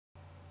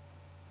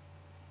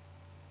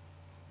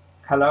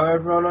Hello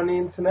everyone on the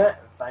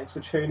internet, thanks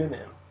for tuning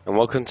in. And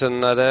welcome to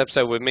another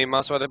episode with me,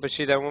 Master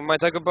Bushido, and with my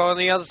Toku Bros on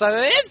the other side of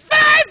it, it's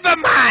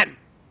Flayvaman!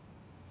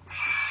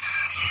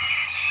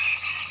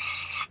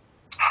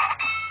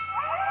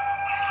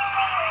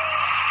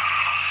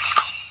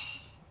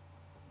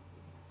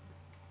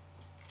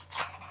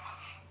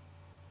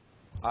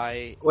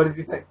 What did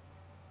you think?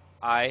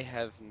 I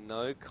have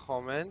no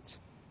comment.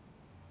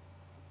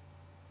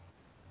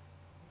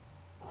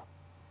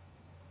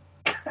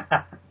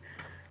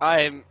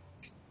 I'm...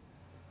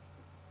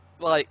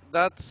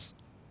 that's...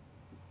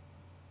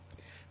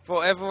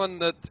 For everyone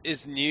that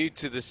is new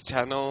to this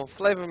channel,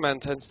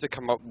 Flayvaman tends to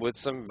come up with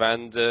some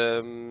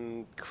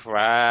random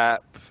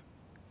crap.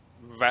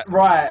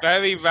 Right.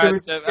 Very Should random. we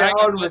just get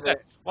on with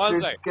it? One Should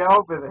we sec. just get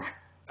on with it?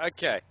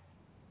 Okay.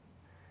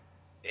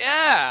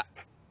 Yeah!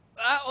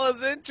 That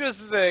was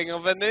interesting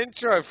of an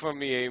intro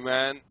from you,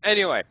 man.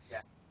 Anyway.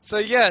 Yeah. So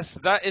yes,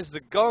 that is the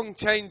gong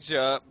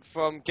changer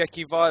from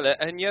Gekired,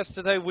 and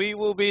yesterday we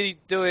will be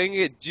doing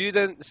a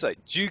Juken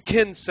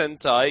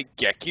Sentai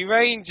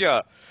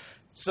Gekiranger.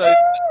 So,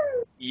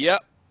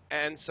 yep,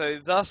 and so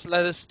thus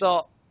let us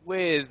start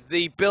with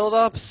the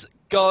build-ups.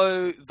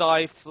 Go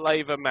thy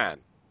Flayvaman.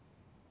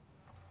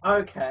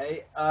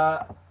 Okay,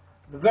 the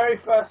very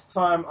first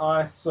time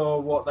I saw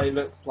what they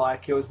looked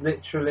like, it was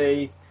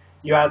literally,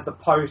 you had the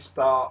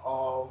poster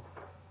of,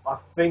 I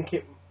think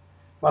it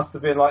must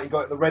have been like, you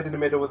got the red in the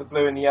middle with the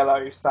blue and the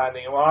yellow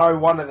standing, and I know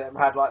one of them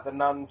had like the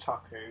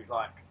nunchaku,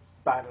 like,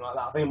 standing like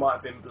that. I think it might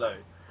have been blue,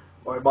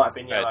 or it might have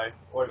been yellow,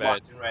 or it might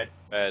have been red.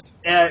 Red.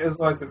 Yeah, it was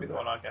always going to be the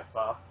one I guessed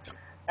last.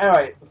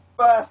 Anyway, the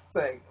first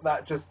thing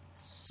that just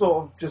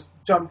sort of just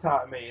jumped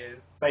out at me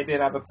is they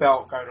didn't have a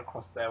belt going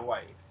across their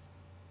waist.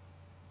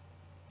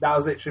 That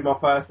was literally my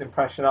first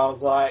impression. I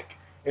was like,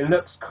 it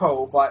looks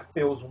cool, but it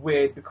feels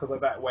weird because of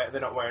that they're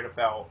not wearing a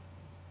belt.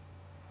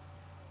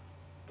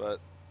 But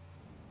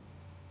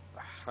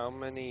how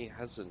many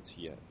hasn't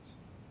yet?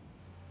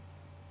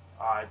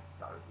 I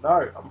don't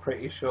know. I'm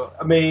pretty sure.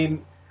 I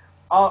mean,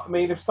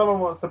 if someone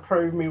wants to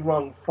prove me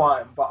wrong,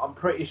 fine. But I'm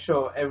pretty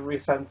sure every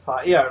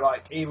Sentai,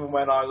 like even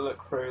when I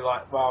look through,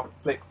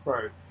 flick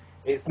through,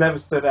 it's never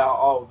stood out.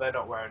 Oh, they're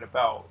not wearing a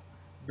belt.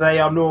 They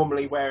are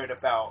normally wearing a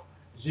belt.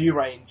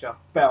 Zyuranger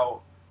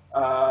belt,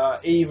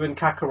 even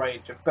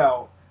Kakuranger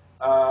belt,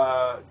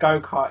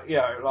 Go-Kart,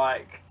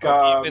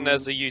 even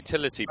as a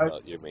utility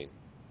belt, you mean?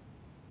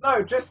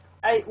 No, just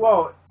eight.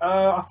 Well,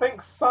 I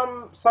think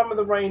some of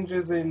the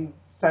Rangers in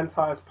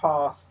Sentai's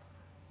past,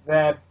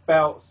 their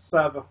belts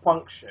serve a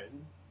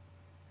function.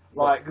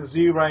 Like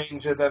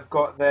Zyuranger, they've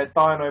got their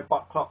Dino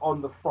buckler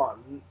on the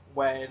front.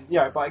 But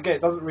again,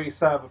 it doesn't really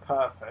serve a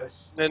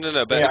purpose.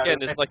 No. But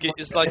again, it's like a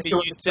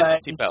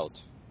utility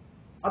belt.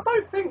 I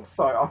don't think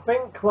so. I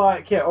think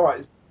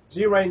alright,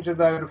 Zyuranger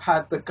they would have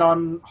had the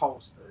gun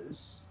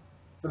holsters,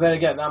 but then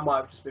again that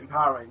might have just been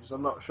Power Rangers.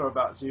 I'm not sure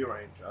about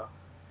Zyuranger.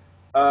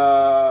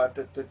 I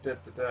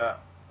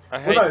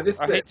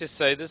hate to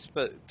say this,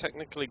 but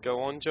technically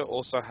Goonja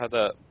also had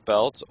a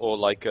belt or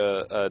like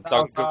a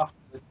dunk. That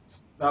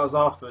was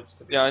afterwards.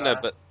 To be fair. I know,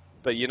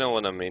 but you know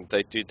what I mean.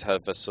 They do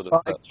have a sort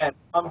of. But again,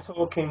 I'm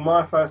talking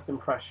my first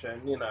impression.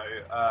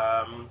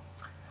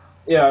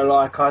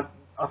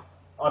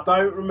 I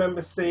don't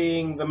remember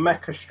seeing the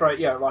mecha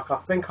straight. I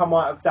think I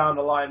might have down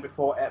the line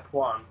before Ep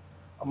 1.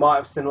 I might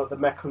have seen what the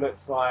mecha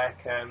looks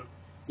like, and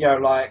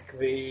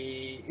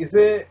is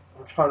it?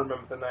 I'm trying to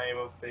remember the name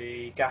of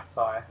the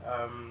Gatai.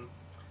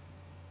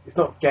 It's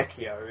not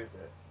Gekio, is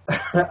it?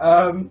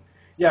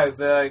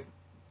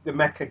 The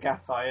mecha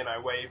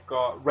Gatai. Where you've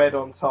got red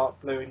on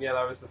top, blue and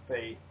yellow as the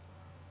feet.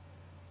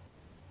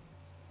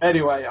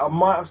 Anyway, I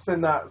might have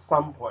seen that at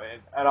some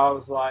point, and I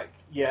was like,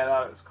 yeah,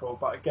 that looks cool.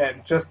 But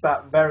again, just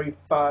that very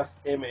first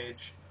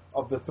image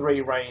of the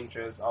three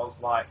Rangers, I was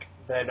like,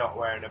 they're not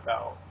wearing a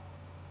belt.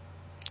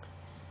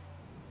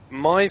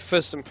 My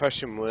first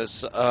impression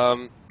was,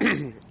 well,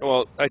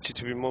 actually,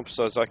 to be more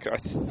precise, I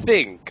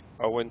think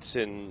I went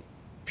in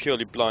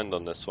purely blind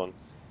on this one,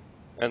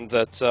 and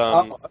that,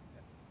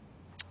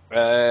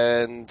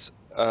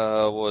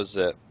 what was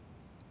it?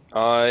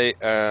 I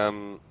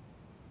am.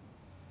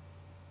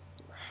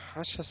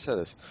 How should I say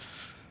this?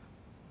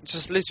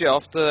 Just literally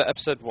after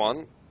episode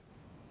 1,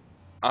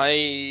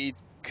 I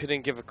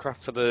couldn't give a crap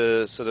for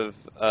the sort of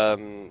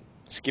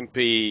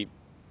skimpy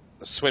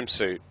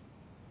swimsuit.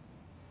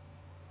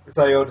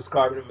 So you're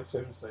describing him as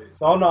swimsuit.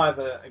 So I'll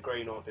neither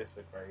agree nor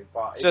disagree.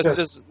 But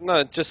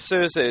just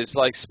seriously, it's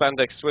like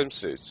spandex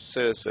swimsuits.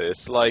 Seriously,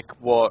 it's like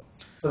what.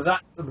 So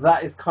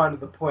that is kind of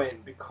the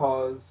point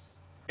because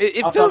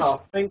it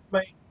feels.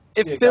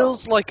 It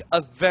feels like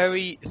a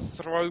very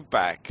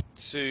throwback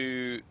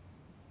to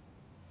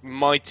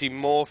Mighty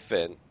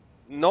Morphin,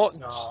 not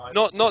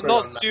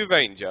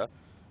Zyuranger,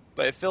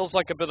 but it feels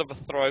like a bit of a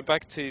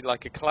throwback to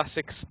like a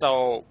classic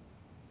style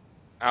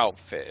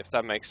outfit, if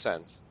that makes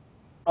sense.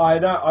 I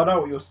know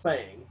what you're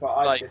saying, but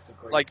I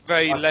disagree. Like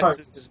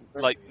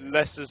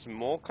less is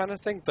more kind of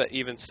thing, but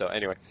even still,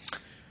 anyway.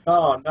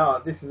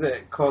 No, this is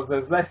it, because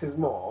there's less is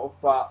more,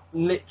 but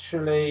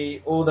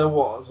literally all there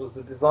was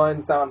the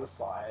designs down the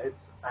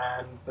sides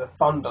and the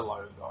Thunder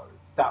logo.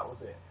 That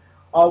was it.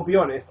 I'll be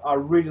honest, I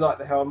really like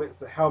the helmets.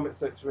 The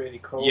helmets looks really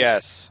cool.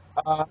 Yes.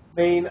 I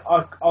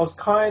was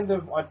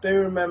I do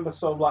remember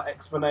sort of like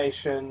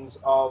explanations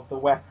of the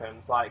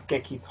weapons, like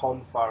Geki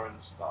Tonfa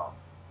and stuff.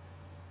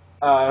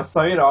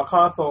 So, I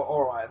kind of thought,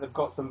 alright, they've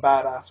got some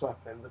badass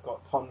weapons. They've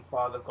got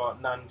Tonfa, they've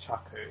got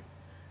Nunchaku.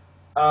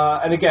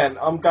 And again,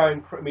 I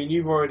mean,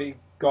 you've already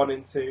gone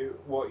into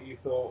what you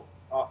thought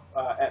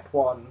Ep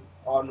 1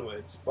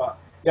 onwards, but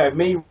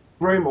me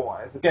rumor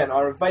wise, again,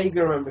 I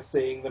vaguely remember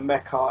seeing the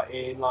mecha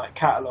in like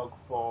catalogue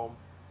form.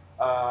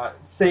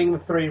 Seeing the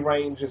three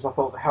rangers, I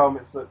thought the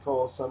helmets looked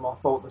awesome. I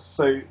thought the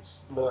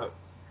suits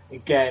looked,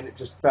 again, it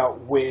just felt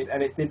weird,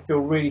 and it did feel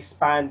really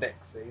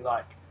spandexy,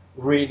 like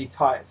really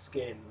tight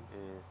skin.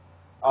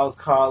 I was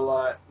kind of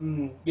like,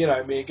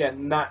 me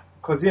again, that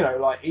because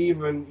like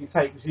even you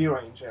take Z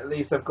Ranger, at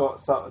least they've got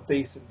sort of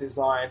decent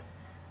design,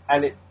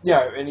 and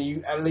and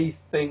you at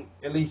least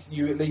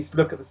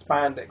look at the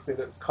spandex, it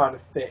looks kind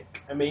of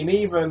thick. I mean,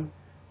 even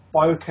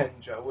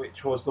Bokenger,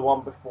 which was the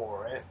one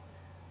before it,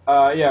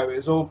 it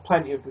was all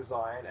plenty of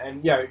design,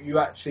 and you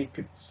actually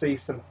could see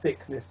some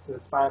thickness to the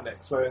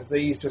spandex, whereas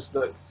these just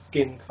looked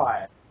skin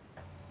tight.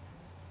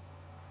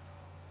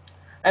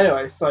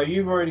 Anyway, so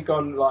you've already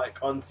gone like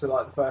onto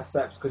like the first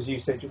steps because you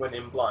said you went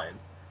in blind.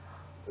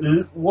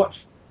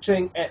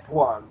 Watching Ep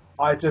 1,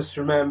 I just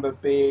remember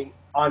being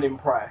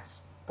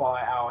unimpressed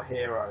by our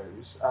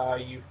heroes.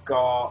 You've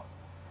got,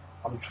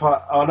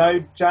 I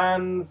know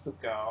Jan's the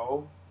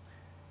girl.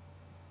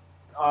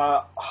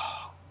 Uh,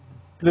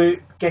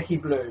 Geki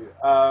Blue.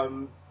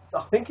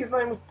 I think his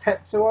name was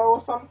Tetsuo or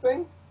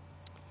something.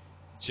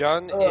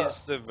 John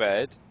is the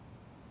red.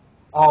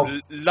 Oh,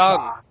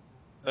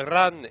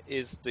 Run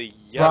is the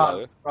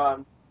yellow.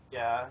 Run,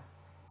 yeah.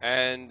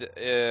 And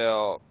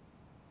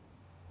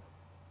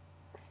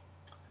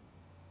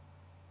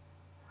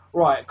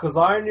right, because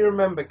I only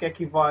remember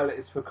Geki Violet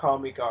is for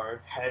Kami Go,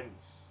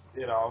 hence,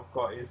 I've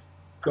got his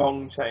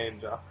gong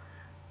changer.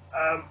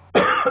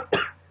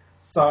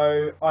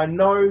 So I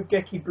know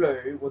Geki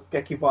Blue was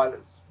Geki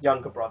Violet's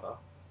younger brother,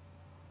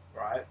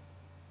 right?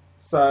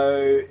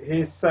 So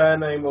his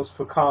surname was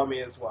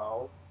Fukami as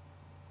well.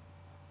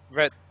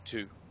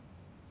 Retsu.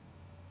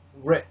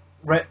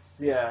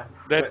 Retsu, yeah.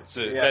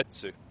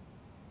 Retsu.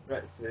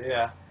 Retsu,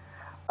 yeah.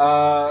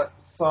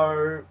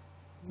 So,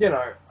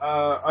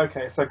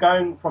 okay. So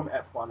going from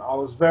F1, I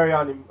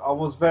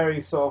was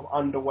very sort of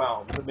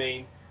underwhelmed. I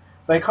mean,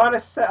 they kind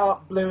of set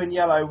up Blue and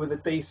Yellow with a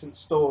decent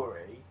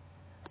story,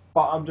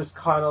 but I'm just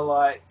kind of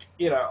like,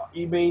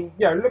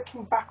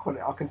 looking back on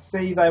it, I can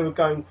see they were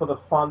going for the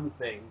fun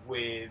thing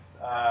with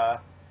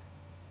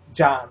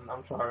Jan.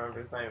 I'm trying to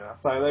remember his name now.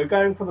 So they were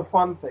going for the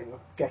fun thing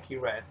with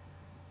Gekired,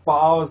 but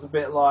I was a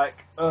bit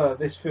like,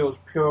 this feels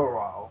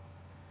puerile.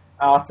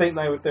 I think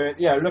they were doing,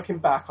 looking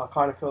back, I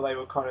kind of feel they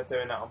were kind of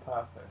doing that on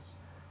purpose.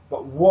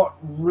 But what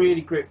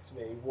really gripped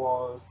me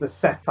was the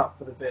setup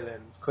for the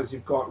villains, because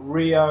you've got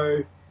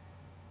Rio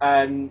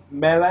and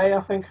Melee,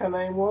 I think her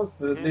name was,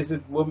 the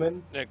lizard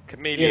woman. No,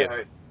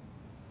 chameleon.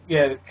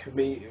 The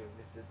chameleon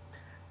lizard.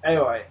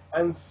 Anyway,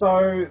 and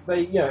so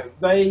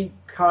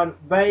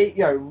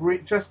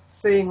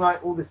just seeing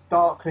like all this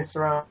darkness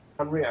around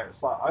Rio,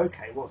 it's like,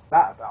 okay, what's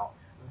that about?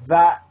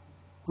 That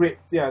grip,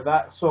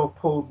 that sort of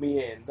pulled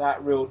me in,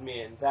 that reeled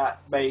me in, that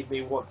made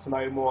me want to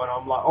know more, and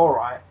I'm like,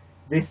 alright,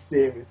 this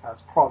series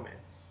has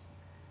promise.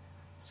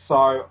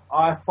 So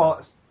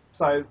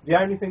the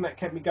only thing that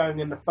kept me going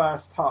in the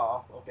first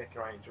half of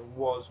Gekiranger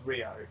was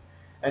Rio,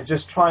 and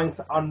just trying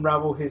to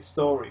unravel his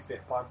story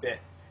bit by bit.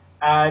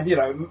 And,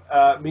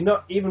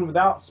 not even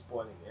without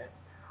spoiling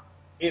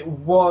it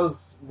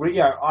was,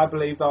 I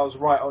believed I was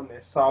right on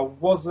this, so I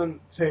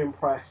wasn't too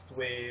impressed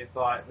with,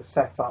 like, the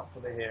setup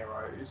for the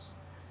heroes.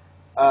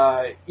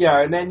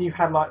 And then you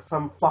had like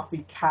some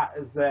fluffy cat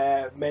as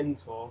their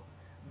mentor.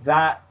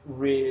 That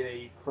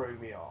really threw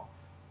me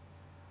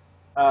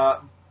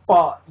off.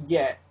 But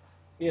yet,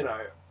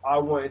 I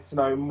wanted to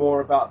know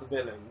more about the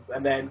villains.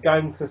 And then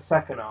going to the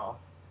second half,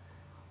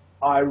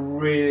 I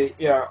really,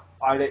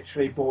 I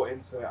literally bought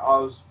into it. I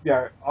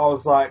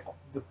was like,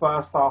 the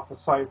first half was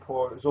so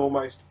poor, it was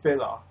almost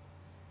filler.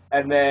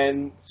 And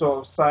then sort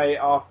of say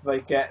after they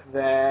get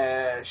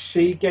their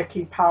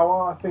Shigeki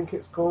power, I think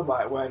it's called,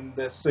 like when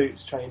the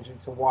suits change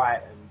into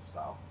white and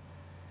stuff.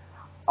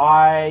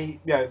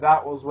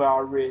 That was where I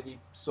really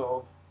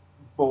sort of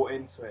bought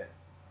into it.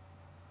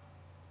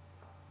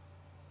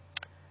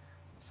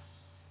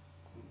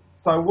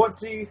 So what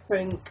do you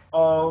think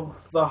of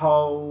the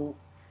whole,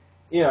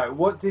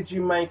 what did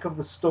you make of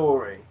the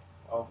story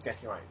of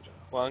Gekiranger?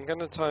 Well, I'm going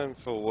to time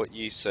for what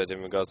you said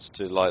in regards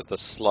to like the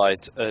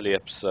slight early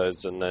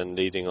episodes and then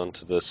leading on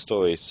to the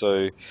story.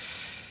 So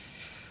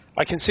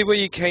I can see where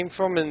you came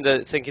from in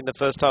thinking the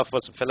first half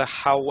was a filler.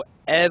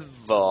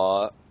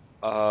 However,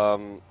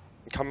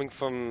 coming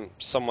from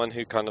someone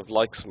who kind of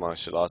likes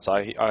martial arts,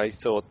 I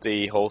thought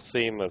the whole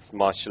theme of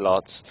martial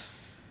arts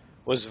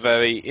was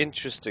very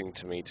interesting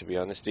to me, to be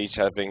honest, each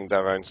having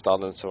their own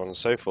style and so on and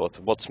so forth.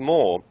 What's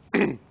more,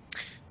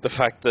 the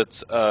fact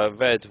that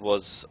Red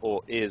was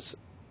or is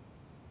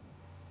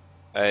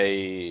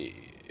a,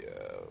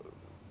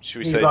 should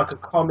we He's say, like a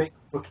comic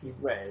rookie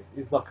Red.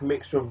 He's like a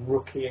mixture of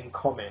rookie and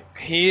comic.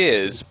 he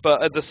is,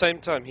 but at the same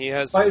time he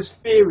has... But he was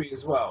fiery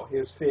as well. He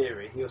was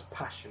fiery. He was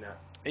passionate.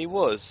 He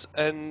was,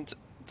 and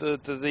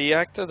the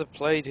actor that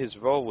played his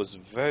role was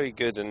very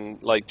good in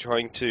like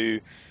trying to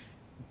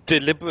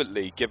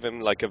deliberately give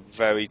him like a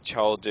very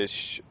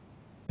childish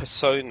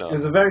persona. He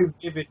was a very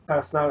vivid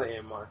personality,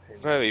 in my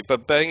opinion. Very,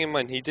 but bearing in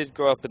mind he did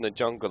grow up in the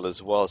jungle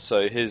as well,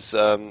 so his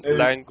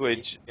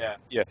language,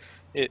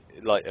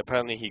 like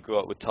apparently he grew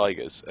up with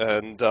tigers,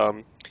 and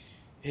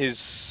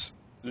his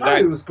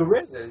it was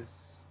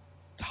gorillas.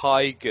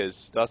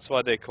 Tigers. That's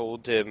why they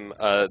called him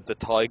the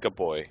Tiger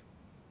Boy.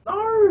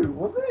 No,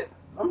 was it?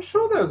 I'm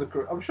sure there was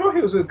I'm sure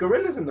he was with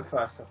gorillas in the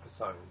first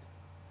episode.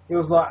 He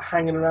was like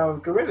hanging around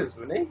with gorillas,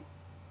 wasn't he?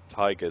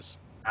 Tigers.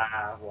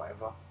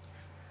 Whatever.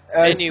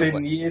 Anyway, it's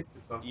been years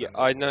since I've seen this.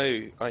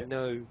 I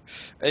know.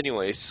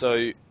 Anyway,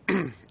 so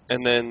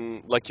and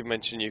then like you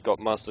mentioned, you've got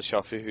Master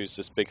Shafu, who's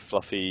this big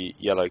fluffy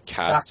yellow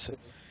cat.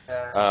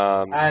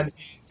 And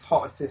his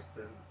hot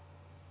assistant.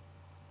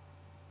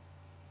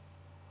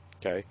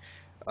 Okay.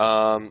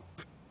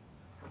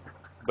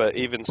 But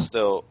even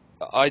still,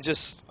 I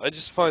just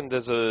find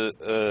there's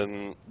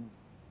even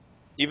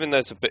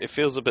though it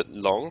feels a bit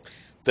long,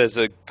 there's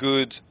a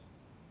good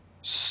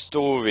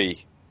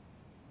story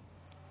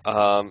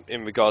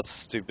in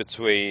regards to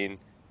between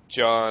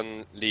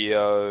John,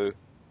 Leo,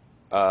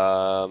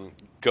 Go,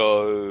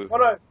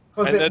 hang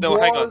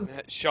on,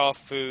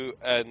 Shafu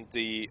and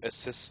the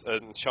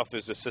and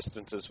Shafu's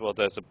assistant as well.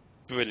 There's a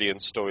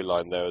brilliant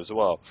storyline there as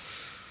well.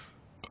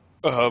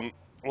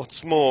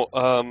 What's more,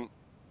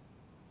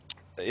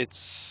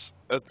 it's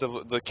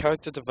the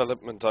character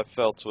development I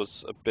felt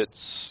was a bit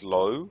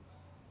slow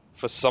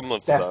for some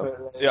of them.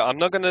 Yeah, I'm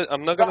not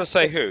gonna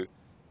say who,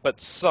 but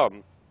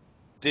some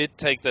did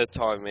take their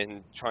time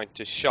in trying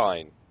to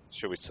shine,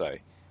 shall we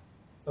say?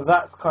 But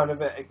that's kind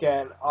of it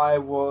again. I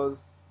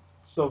was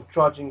sort of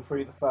trudging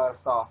through the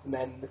first half, and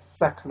then the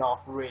second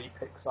half really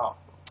picks up.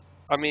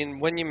 I mean,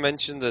 when you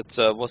mentioned that,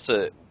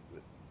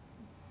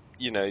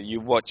 you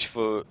watch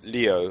for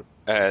Leo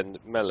and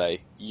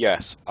Melee,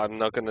 yes, I'm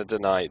not going to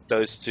deny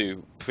those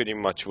two pretty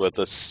much were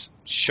the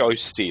show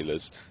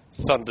stealers,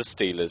 thunder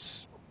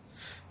stealers.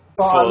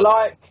 But I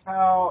like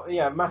how,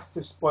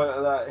 massive spoiler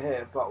alert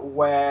here, but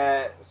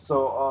where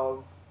sort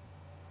of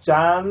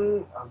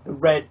Jan, the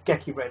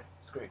Gekired,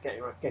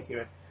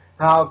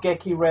 how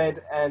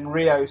Gekired and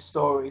Rio's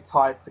story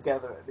tied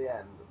together at the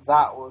end.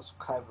 That was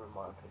clever in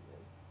my opinion.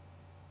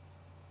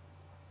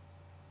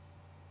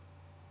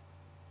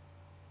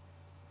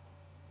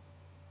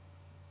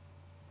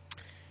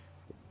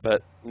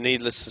 But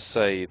needless to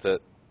say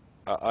that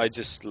I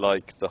just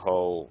like the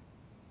whole,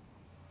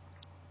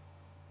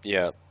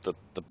 the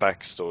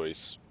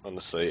backstories.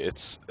 Honestly,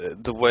 it's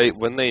the way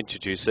when they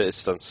introduce it,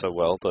 it's done so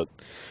well that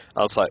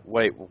I was like,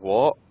 wait,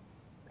 what?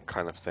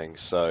 Kind of thing.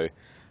 So,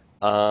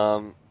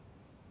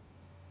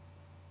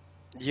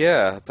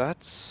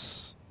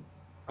 that's,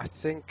 I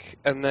think,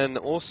 and then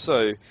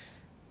also,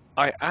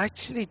 I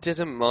actually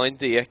didn't mind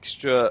the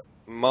extra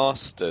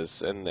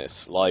masters in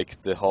this, like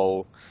the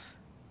whole.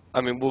 I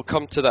mean, we'll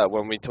come to that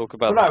when we talk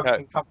about. We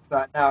can come to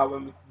that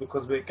now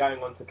because we're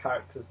going on to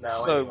characters now.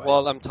 So anyway.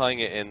 While I'm tying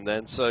it in,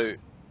 then just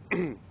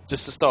to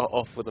start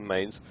off with the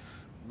mains,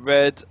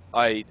 Red,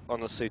 I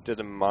honestly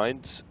didn't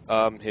mind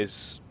I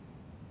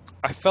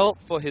felt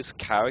for his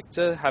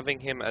character, having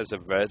him as a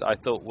Red, I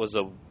thought was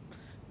a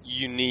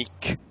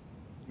unique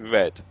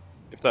Red,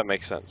 if that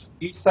makes sense.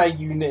 You say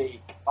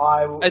unique.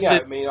 I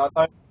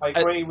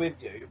agree with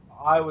you.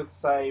 I would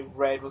say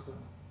Red was a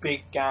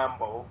big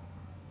gamble.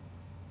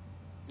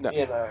 No.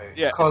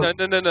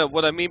 No.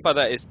 What I mean by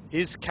that is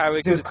his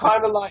character. It was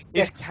kind of like,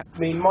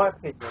 in my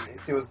opinion,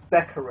 it was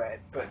Gekired,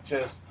 but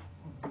just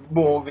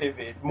more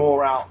vivid,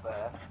 more out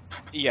there.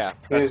 Yeah.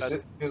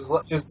 It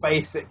was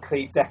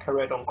basically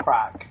Gekired on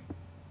crack.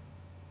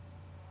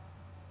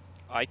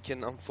 I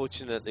can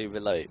unfortunately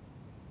relate.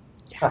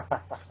 Yeah.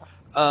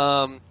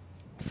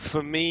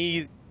 For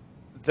me,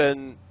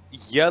 then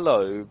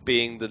Yellow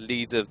being the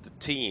leader of the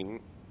team,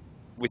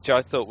 which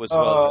I thought was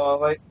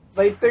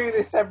They do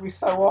this every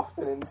so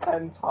often in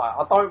Sentai.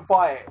 I don't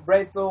buy it.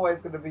 Red's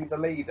always going to be the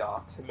leader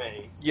to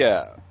me.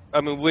 Yeah,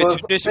 I mean,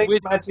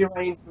 Magi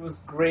Ranger was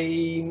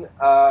green.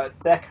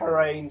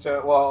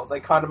 Gekiranger, well, they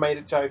kind of made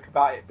a joke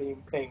about it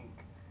being pink.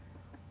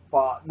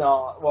 But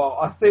no, well,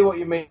 I see what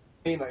you mean,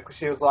 because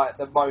she was like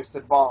the most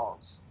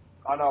advanced.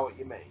 I know what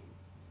you mean.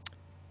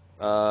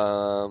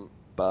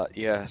 But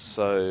yeah,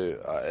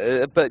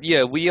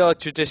 we are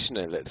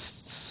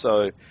traditionalists,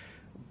 so.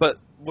 But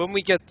when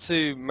we get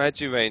to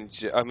Magi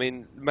Ranger, I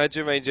mean,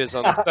 Magi Ranger is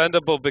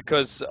understandable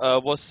because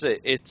it was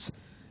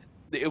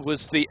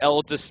the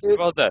eldest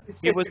brother.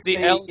 He was the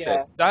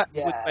eldest. That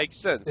would make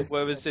sense.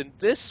 Whereas in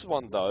this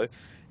one, though,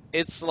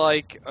 it's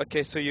like,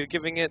 okay, so you're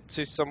giving it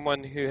to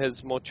someone who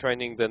has more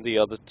training than the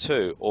other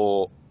two,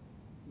 or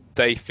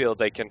they feel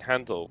they can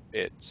handle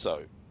it.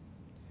 So,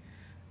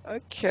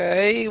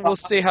 okay, we'll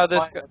see how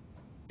this goes.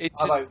 It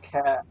I just, don't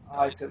care.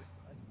 It's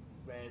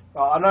weird.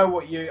 But I know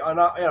what you. I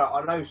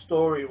know.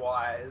 Story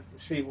wise,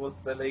 she was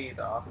the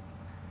leader,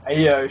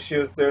 and she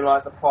was doing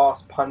like the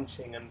fast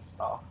punching and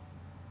stuff.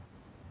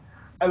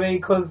 I mean,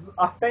 because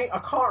I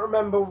can't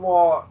remember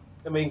what.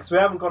 I mean, because we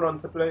haven't gone on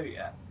to blue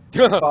yet,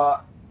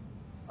 but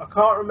I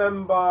can't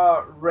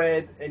remember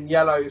red and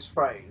yellow's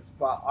phrase,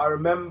 but I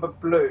remember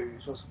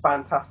blue's was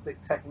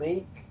fantastic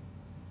technique,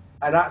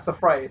 and that's a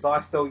phrase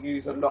I still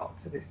use a lot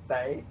to this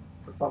day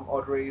for some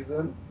odd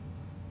reason.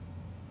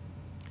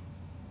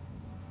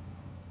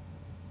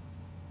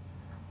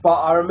 But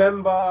I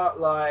remember,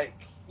 like,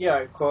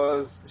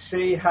 because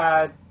she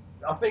had,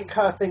 I think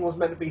her thing was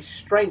meant to be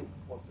strength,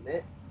 wasn't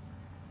it?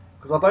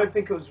 Because I don't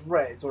think it was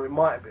reds, or it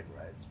might have been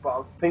reds, but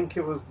I think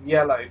it was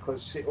yellow,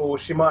 or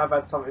she might have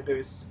had something to do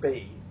with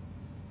speed.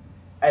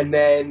 And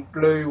then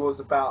blue was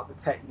about the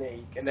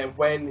technique, and then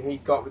when he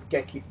got with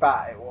Geki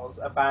Bat, it was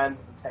abandon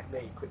the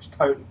technique, which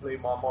totally blew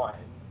my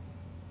mind.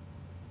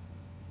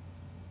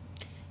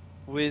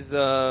 with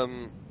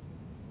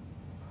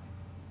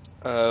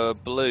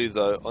blue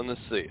though,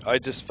 honestly, I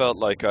just felt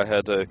like I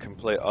had a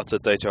complete utter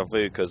deja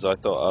vu because I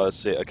thought I was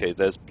see, okay,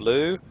 there's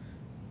blue.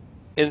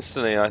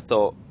 Instantly, I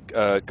thought,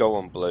 go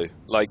on blue,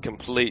 like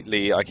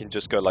completely. I can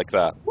just go like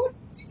that. What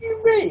do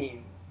you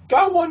mean?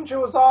 Go on,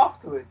 Jules,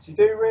 afterwards. You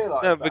do No,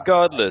 realise that, right?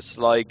 regardless,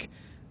 like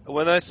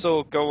when I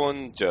saw Go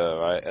On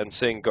right and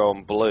seeing Go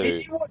On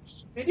Blue. Did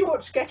you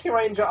watch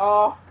Gekiranger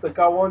after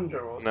Go Under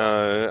or something?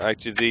 No,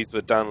 actually, these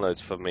were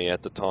downloads for me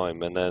at the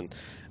time, and then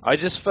I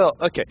just felt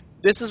okay.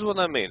 This is what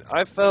I mean.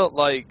 I felt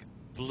like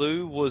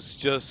Blue was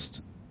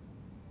just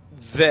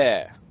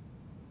there.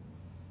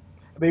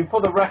 I mean,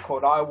 for the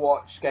record, I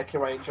watched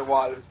Gekiranger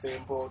while it was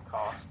being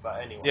broadcast,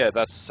 but anyway. Yeah,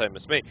 that's the same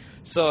as me.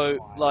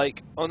 So,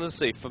 like,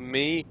 honestly, for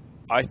me,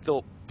 I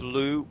thought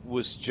Blue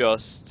was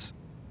just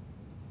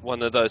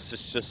one of those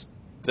that's just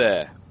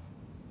there.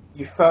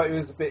 You felt it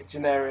was a bit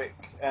generic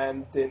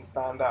and didn't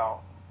stand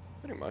out?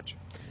 Pretty much.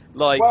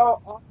 Like,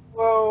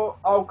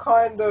 I'll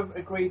kind of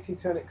agree to you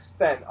to an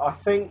extent. I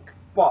think,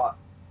 but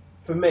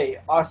for me,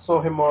 I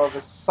saw him I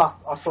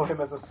saw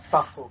him as a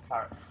subtle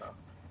character.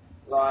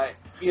 Like,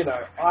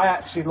 I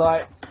actually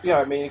liked,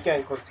 I mean,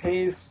 again, because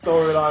his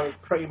storyline was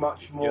pretty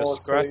much more you're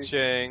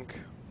scratching.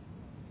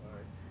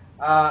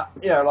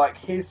 like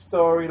his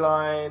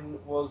storyline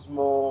was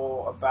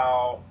more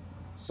about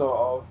sort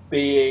of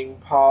being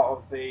part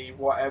of the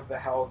whatever the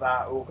hell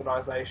that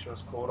organisation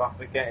was called. I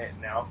forget it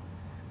now.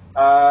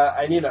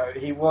 And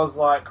he was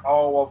like,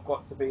 oh, I've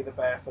got to be the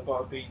best. I've got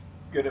to be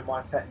good at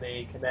my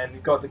technique. And then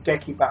you've got the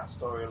Geki Bat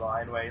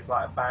storyline where he's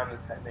like abandoned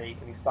technique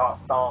and he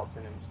starts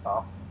dancing and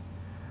stuff.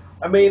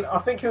 I mean, I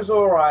think he was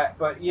alright,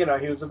 but he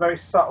was a very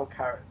subtle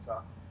character.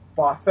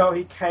 But I felt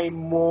he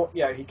came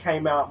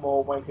out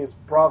more when his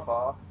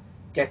brother,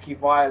 Geki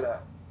Violet,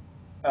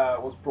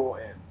 was brought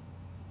in.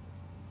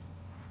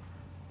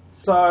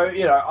 So,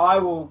 I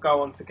will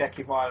go on to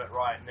Geki Violet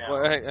right now.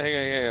 Well,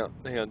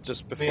 hang on,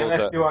 just before unless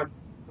that. you want to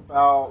talk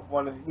about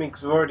one of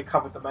because we've already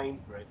covered the main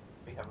three,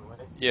 haven't we?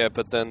 Yeah,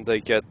 but then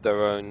they get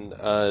their own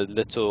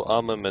little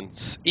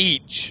armaments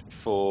each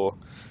for.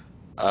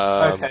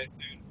 Okay, so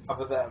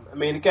cover them. I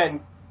mean,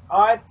 again,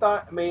 I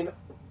don't. I mean,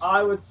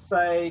 I would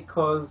say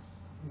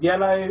because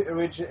yellow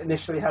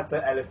initially had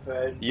the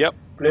elephant. Yep.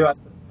 Blue had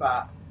the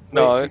bat.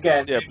 No.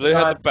 Again, yeah, blue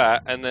had the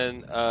bat, and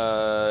then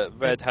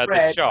red had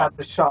the shark. Had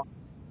the shark.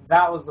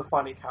 That was the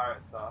funny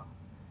character.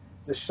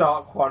 The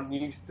shark one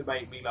used to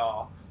make me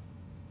laugh.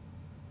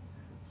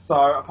 So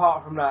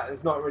apart from that,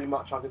 there's not really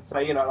much I could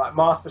say. Like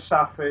Master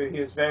Shafu, he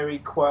was very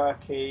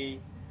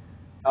quirky.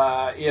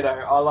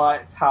 I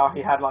liked how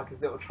he had like his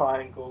little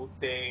triangle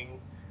thing.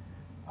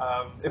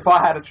 If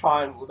I had a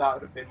triangle, that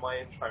would have been my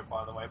intro,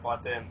 by the way, but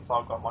I didn't, so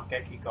I've got my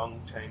Geki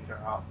Gong changer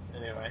out.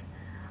 Anyway.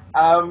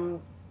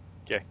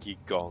 Geki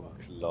Gong,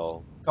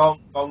 lol.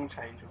 Gong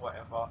changer,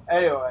 whatever.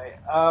 Anyway,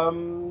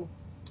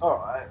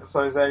 alright,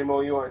 so is there any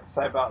more you wanted to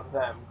say about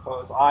them?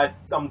 Because I'm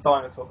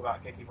dying to talk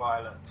about Geki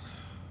Violet.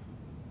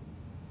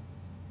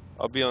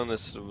 I'll be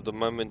honest, the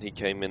moment he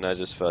came in, I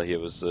just felt he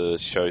was a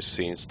show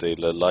scene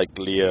stealer, like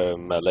Leo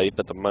Melee,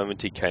 but the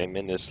moment he came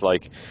in, it's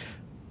like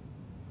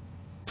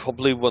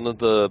probably one of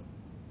the,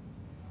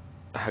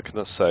 how can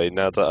I say,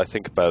 now that I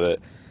think about it,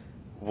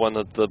 one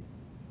of the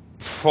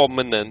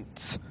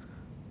prominent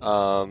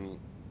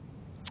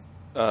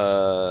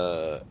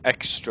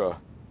extra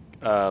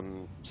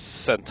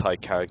Sentai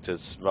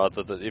characters,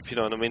 rather than, if you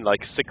know what I mean,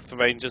 like 6th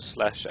Ranger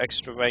 /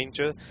 Extra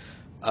Ranger.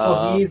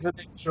 He is an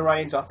extra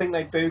ranger. I think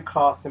they do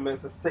class him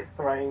as a 6th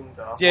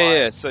ranger.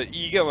 Yeah, so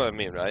you get what I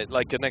mean, right?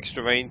 Like an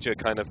extra ranger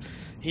kind of.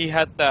 He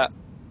had that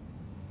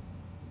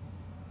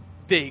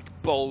big,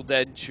 bold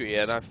entry,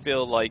 and I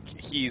feel like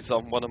he's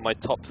on one of my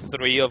top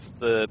 3 of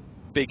the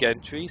big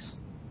entries.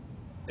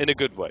 In a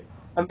good way.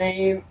 I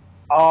mean,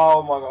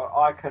 oh my god,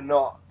 I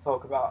cannot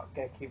talk about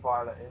Geki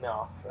Violet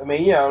enough. I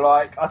mean,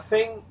 I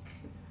think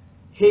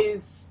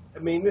I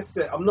mean, this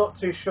is, I'm not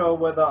too sure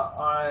whether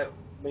I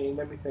mean,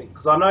 let me think,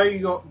 because I know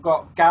you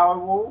got Gower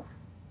Wolf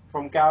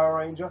from Gower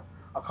Ranger.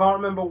 I can't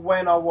remember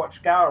when I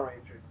watched Gower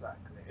Ranger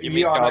exactly. You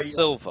mean I know Gal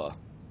Silver?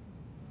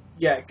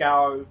 Yeah,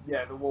 Gower,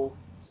 yeah, the wolf.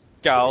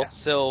 Gal Yeah.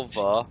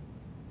 Silver.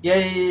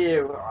 Yeah,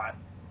 right.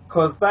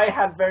 Because they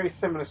had very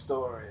similar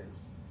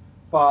stories,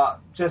 but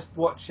just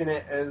watching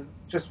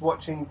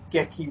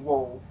Geki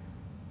Wolf,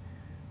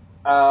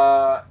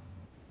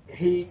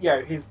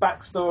 his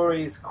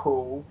backstory is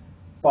cool,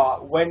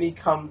 but when he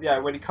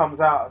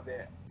comes out of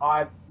it,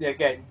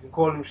 again, you can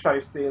call him show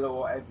stealer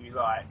or whatever you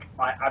like.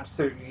 I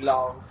absolutely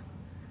loved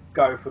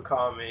Go for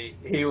Kami.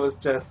 He was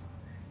just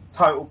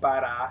total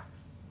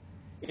badass.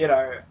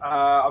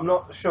 I'm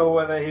not sure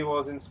whether he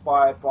was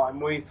inspired by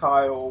Muay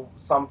Thai or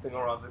something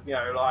or other.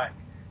 Like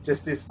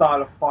just his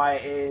style of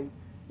fighting.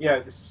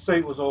 The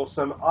suit was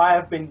awesome. I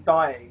have been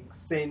dying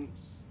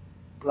since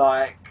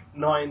like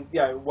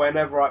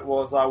whenever it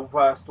was I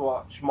first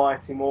watched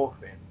Mighty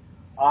Morphin.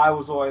 I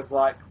was always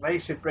like, they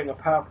should bring a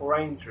Purple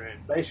Ranger in.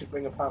 They should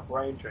bring a Purple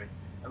Ranger in.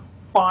 And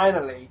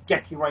finally,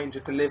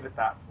 Gekiranger delivered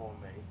that for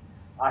me.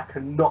 I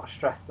cannot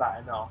stress that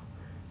enough.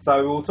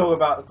 So we'll talk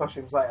about the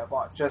costumes later,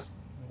 but just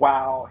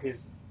wow,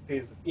 his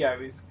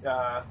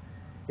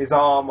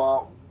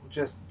armor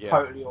just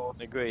totally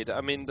awesome. Agreed.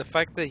 I mean, the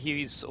fact that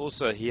he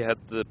had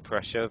the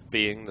pressure of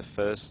being the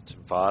first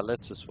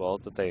Violet as well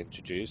that they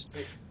introduced.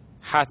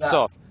 Hats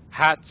off.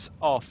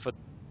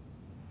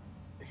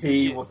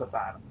 He was a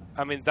badass.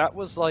 I mean, that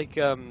was like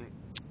a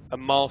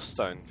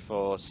milestone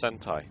for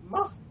Sentai.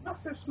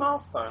 Massive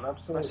milestone,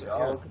 absolutely.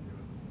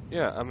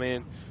 Yeah, I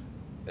mean,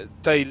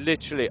 they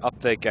literally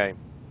upped their game.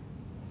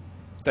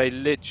 They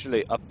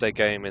literally upped their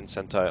game in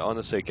Sentai.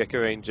 Honestly,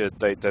 Gekiranger,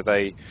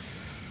 they.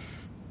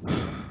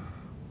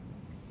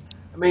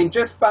 I mean,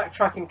 just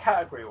backtracking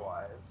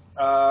category-wise,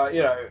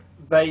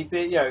 they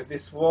did.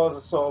 This was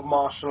a sort of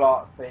martial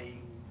art themed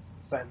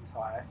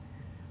Sentai,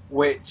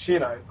 which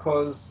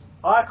because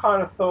I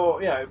kind of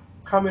thought,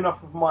 coming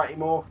off of Mighty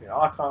Morphin,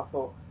 I kind of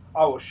thought,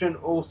 oh, well,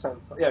 shouldn't all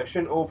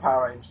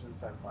Power Rangers and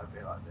Sentai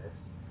be like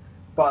this?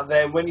 But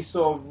then when you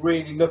sort of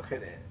really look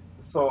at it,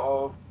 sort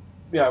of,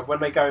 when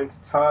they go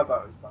into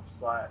Turbo and stuff,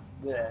 it's like,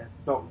 yeah,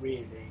 it's not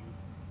really,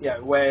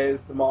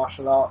 where's the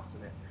martial arts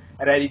in it?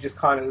 And then you just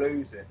kind of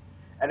lose it.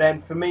 And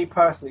then for me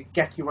personally,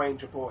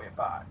 Gekiranger brought it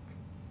back.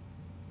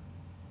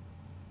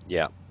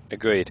 Yeah,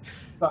 agreed.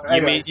 So,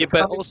 anyway,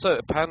 but also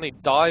apparently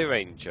Die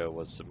Ranger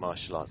was a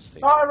martial arts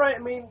thing. Die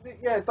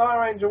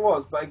Ranger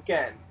was, but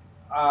again,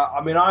 I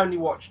only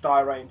watched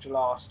Die Ranger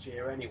last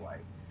year anyway.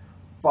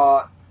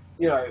 But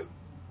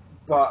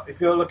but if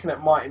you're looking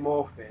at Mighty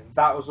Morphin,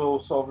 that was all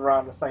sort of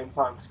around the same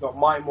time. Because you've got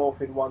Mighty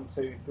Morphin 1,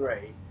 2,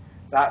 3.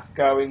 That's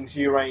going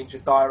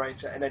Zyuranger, Die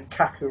Ranger, and then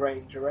Kaku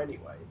Ranger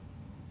anyway.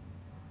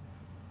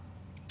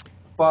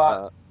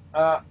 But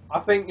I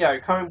think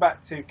coming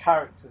back to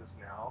characters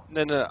now.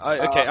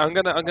 Okay, I'm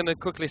gonna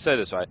quickly say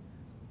this right.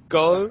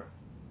 Go,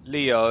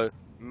 Leo,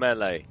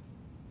 Melee.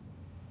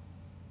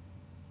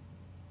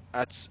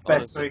 That's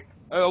honestly.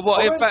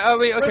 In fact,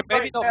 okay,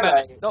 maybe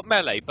not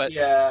Melee, but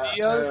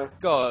Leo,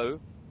 Go,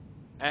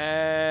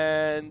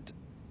 and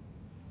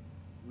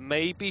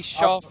maybe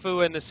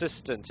Shafu and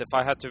Assistant if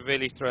I had to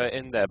really throw it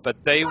in there.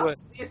 But they were.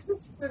 The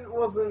assistant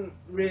wasn't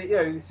really.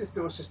 The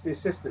assistant was just the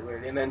assistant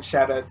really, and then she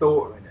had her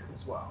daughter in it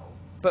as well.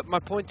 But my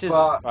point is,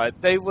 right,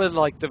 they were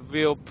like the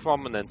real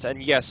prominent,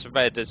 and yes,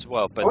 Red as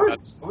well. But I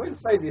wouldn't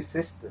say the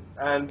assistant,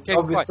 and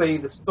obviously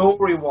the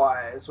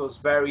story-wise was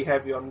very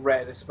heavy on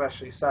Red,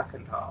 especially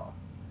second half.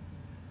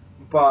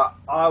 But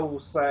I will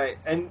say,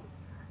 and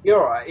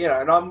you're right,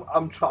 and I'm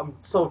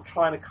sort of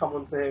trying to come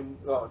onto him,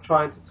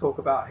 trying to talk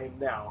about him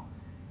now.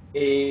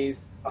 I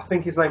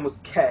think his name was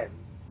Ken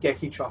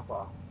Geki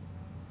Chopper.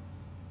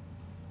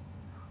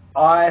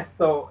 I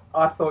thought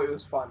it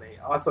was funny.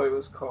 I thought it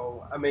was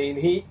cool. I mean,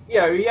 he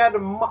had a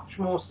much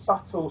more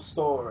subtle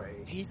story.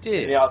 He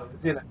did. Than the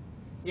others,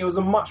 It was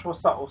a much more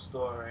subtle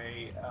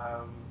story.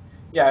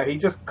 He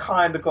just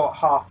kind of got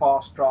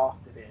half-assed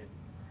drafted in.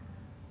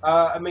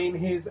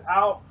 His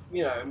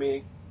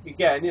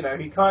again,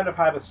 he kind of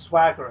had a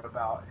swagger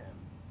about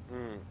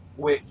him,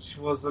 which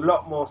was a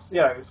lot more.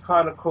 It was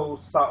kind of cool,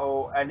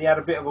 subtle, and he had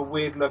a bit of a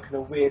weird look and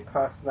a weird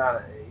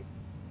personality.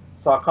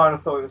 So I kind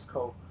of thought it was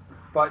cool.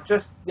 But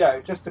just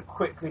to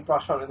quickly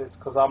brush onto this,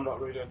 because I'm not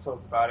really going to talk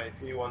about it.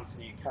 If you want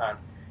to, you can.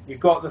 You've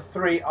got the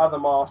 3 other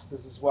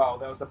masters as well.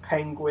 There was a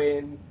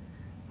penguin.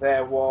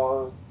 There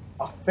was,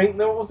 I think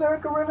there was a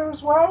gorilla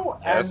as well,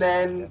 yes.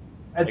 And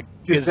then a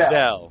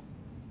gazelle.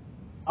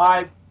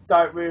 I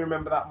don't really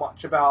remember that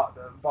much about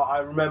them, but I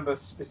remember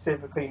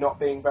specifically not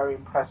being very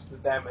impressed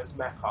with them as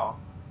mecha.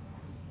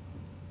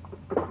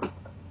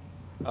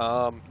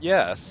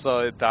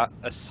 So that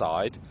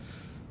aside,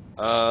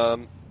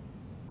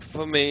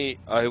 for me,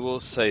 I will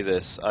say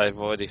this. I've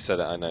already said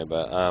it, I know,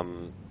 but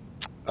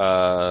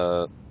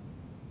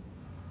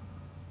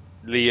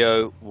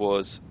Leo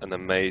was an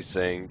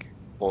amazing,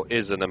 or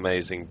is an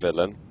amazing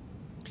villain.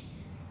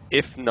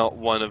 If not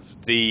one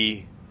of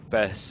the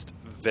best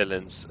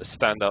villains,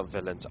 standout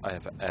villains I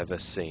have ever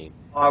seen.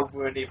 I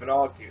wouldn't even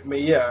argue.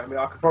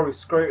 I could probably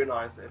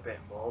scrutinise it a bit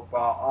more, but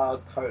I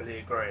totally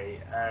agree.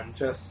 And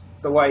just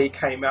the way he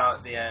came out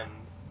at the end.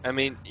 I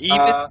mean,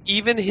 Uh,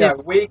 even Yeah,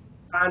 his. we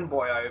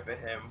fanboy over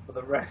him for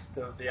the rest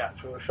of the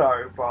actual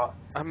show, but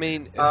I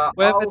mean,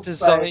 whoever I'll say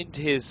designed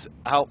his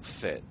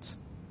outfit.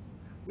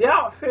 the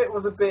outfit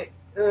was a bit.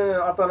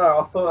 I don't know.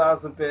 I thought that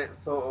was a bit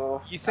sort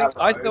of. You think?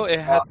 I thought it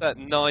had but that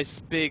nice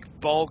big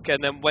bulk,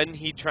 and then when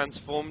he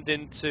transformed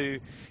into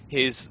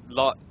his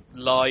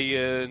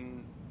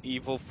lion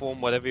evil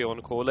form, whatever you want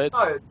to call it,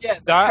 no, yeah,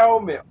 the that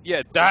helmet.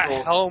 yeah, that was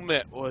awesome.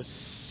 helmet was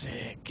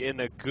sick in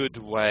a good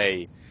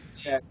way.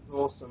 Yeah, it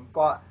was awesome.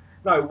 But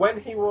no, when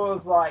he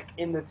was like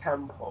in the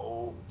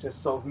temple,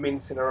 just sort of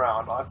mincing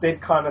around, I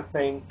did kind of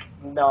think,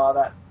 nah,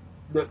 that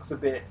looks a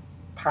bit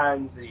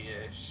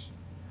pansy-ish.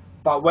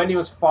 But when he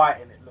was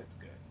fighting, it looked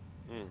good.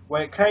 Mm.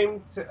 When it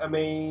came to,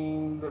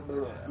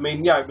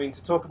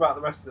 to talk about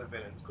the rest of the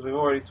villains, because we've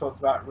already talked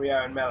about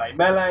Rio and Melee.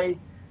 Melee,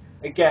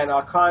 again,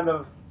 I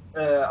don't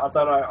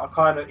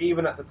know,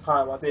 even at the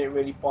time, I didn't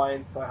really buy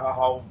into her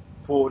whole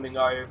fawning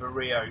over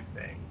Rio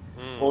thing.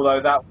 Although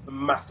that was a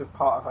massive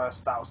part of her,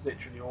 that was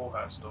literally all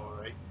her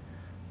story.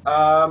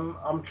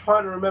 I'm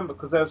trying to remember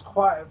because there was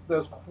quite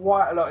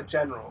a lot of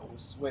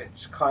generals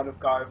which kind of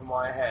go over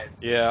my head.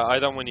 Yeah, I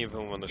don't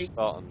even want to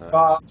start on that.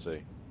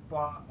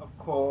 But of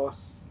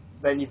course,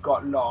 then you've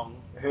got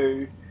Long,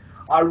 who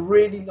I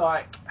really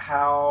like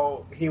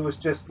how he was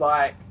just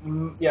like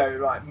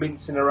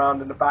mincing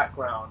around in the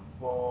background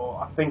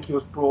for. I think he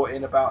was brought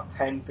in about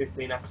 10,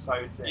 15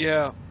 episodes in.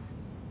 Yeah.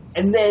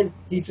 And then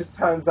he just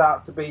turns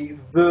out to be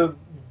the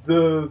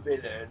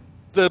villain.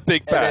 The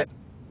big bad.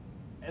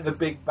 The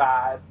big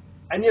bad.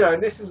 And,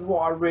 this is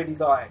what I really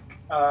like.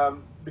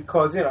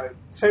 Because,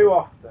 too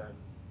often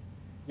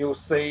you'll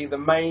see the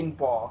main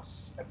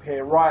boss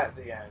appear right at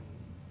the end.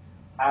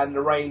 And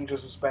the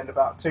Rangers will spend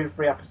about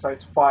 2-3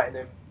 episodes fighting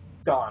him.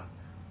 Done.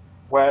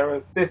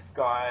 Whereas this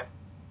guy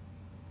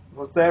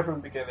was there from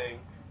the beginning.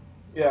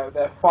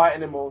 They're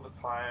fighting him all the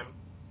time.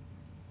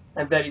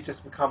 And then he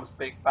just becomes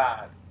big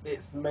bad.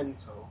 It's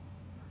mental.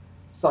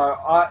 So,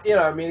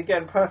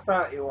 again,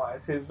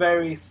 personality-wise, he's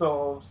very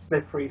sort of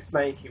slippery,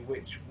 snaky,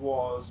 which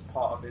was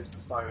part of his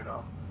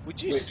persona.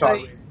 Would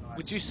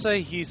you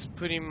say he's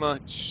pretty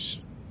much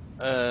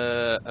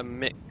a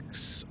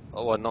mix,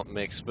 or not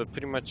mix, but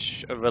pretty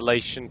much a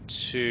relation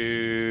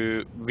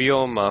to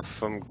Ryoma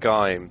from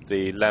Gaim,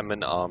 the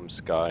Lemon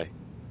Arms guy?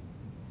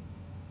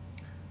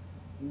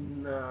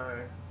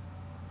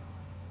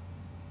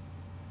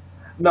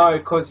 No,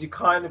 because you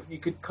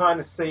could kind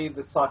of see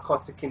the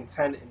psychotic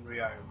intent in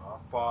Ryoma,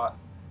 but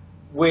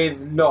with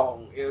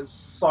Long, it was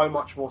so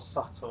much more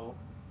subtle.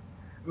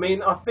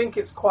 I think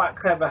it's quite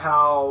clever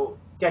how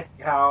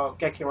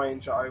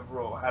Gekiranger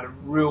overall had a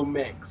real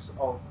mix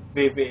of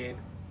vivid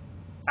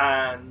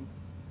and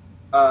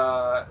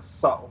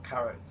subtle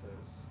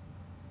characters.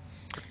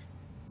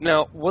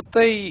 Now, what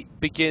they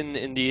begin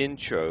in the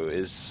intro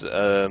is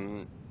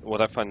what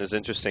I find is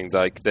interesting.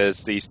 Like,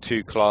 there's these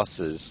two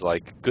classes,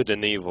 like good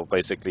and evil,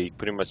 basically,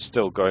 pretty much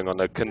still going on.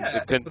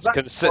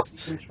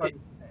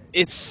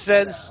 It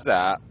says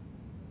that,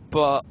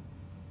 but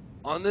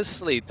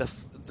honestly, the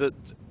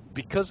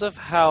because of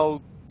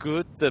how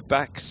good the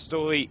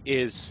backstory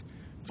is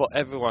for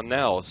everyone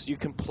else, you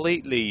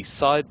completely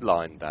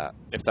sideline that.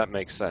 If that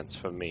makes sense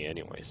for me,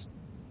 anyways.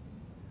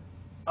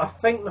 I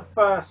think the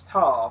first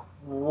half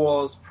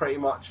was pretty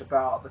much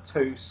about the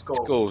two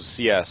schools. Schools,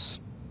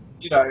 yes.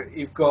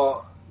 You've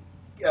got,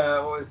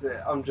 what is it?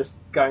 I'm just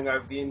going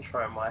over the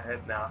intro in my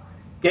head now.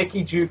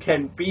 Geki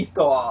Juken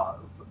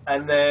Beastars,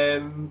 and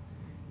then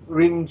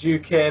Rin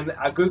Juken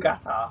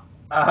Agugata.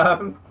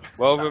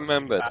 Well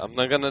remembered. I'm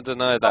not going to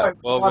deny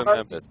that. Well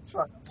remembered.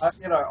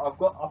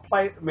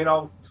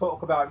 I'll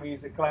talk about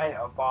music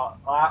later, but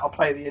I'll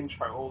play the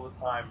intro all the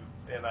time.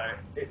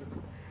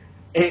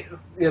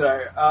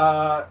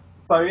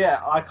 So yeah,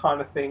 I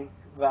kind of think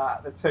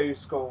that the two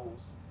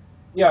schools,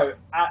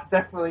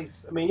 definitely.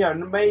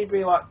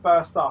 Maybe like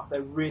first off,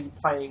 they're really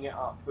playing it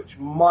up, which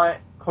might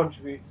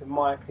contribute to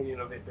my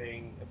opinion of it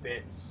being a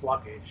bit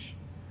sluggish.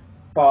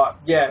 But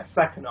yeah,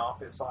 second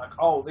half, it's like,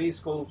 oh, these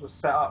schools were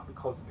set up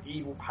because of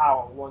evil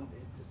power wanted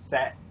to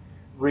set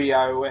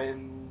Rio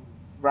and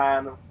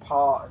Ran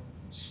apart and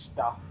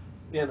stuff.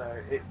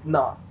 It's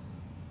nuts.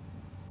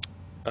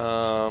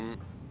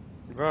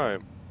 Right.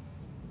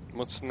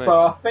 What's next?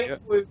 So I think I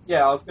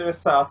was going to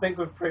say, I think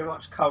we've pretty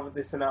much covered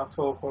this in our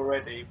talk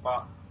already,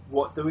 but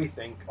what do we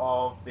think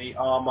of the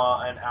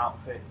armor and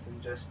outfits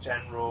and just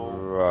general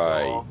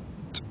right.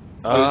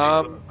 sort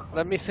of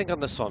let me think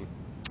on this one.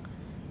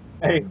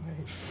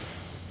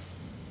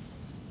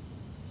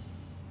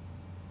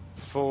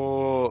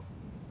 For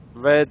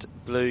red,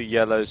 blue,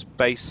 yellow's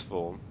base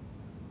form,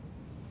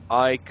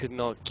 I could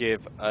not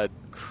give a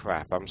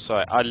crap. I'm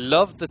sorry. I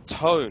love the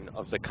tone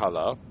of the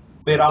color.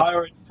 But I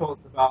already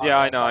talked about. Yeah,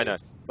 I know.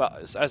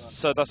 But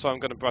so that's why I'm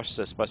going to brush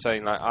this by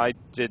saying, like, I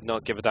did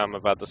not give a damn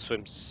about the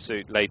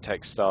swimsuit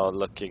latex style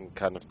looking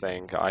kind of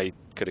thing. I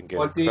couldn't give.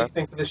 What do you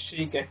think of the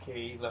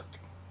Shigeki look?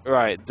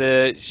 Right,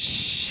 the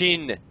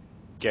Shin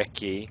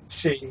Geki.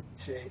 She.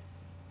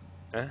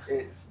 Huh?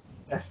 It's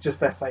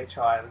just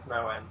SHI. There's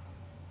no N.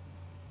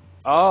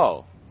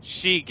 Oh,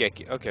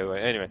 Shigeki. Okay,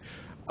 wait. Anyway,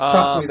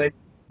 Trust um, me.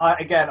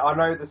 I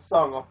know the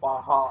song off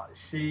by heart.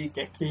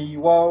 Shigeki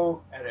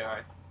wo.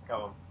 Anyway, go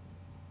on.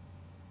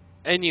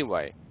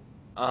 anyway,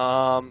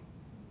 um,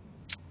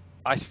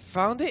 I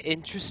found it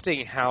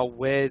interesting how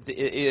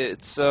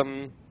it's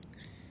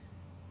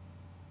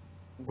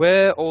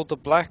where all the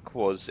black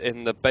was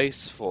in the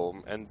base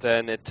form, and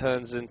then it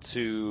turns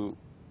into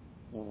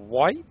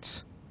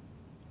white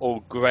or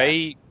Yeah.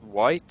 grey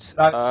white.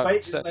 No, they're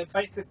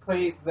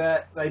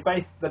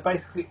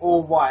basically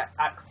all white,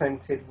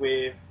 accented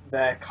with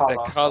their The colour.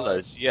 So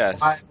colors,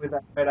 yes. white with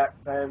a red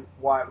accent,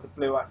 white with a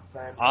blue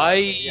accent, white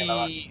with a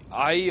yellow accent.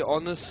 I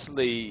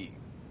honestly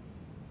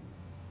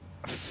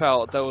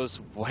felt there was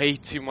way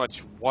too much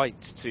white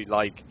to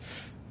like.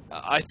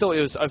 I thought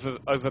it was I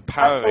thought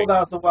overpowering. that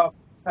was a welcome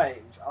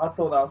change. I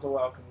thought that was a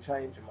welcome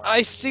change in my I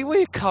opinion. see where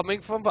you're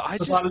coming from, but I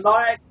Because I just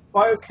like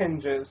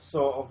Bokenja's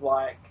sort of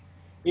like,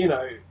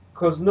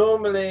 because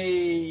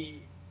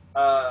normally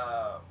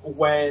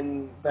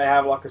when they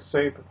have like a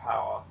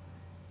superpower,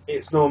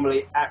 it's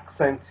normally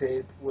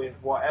accented with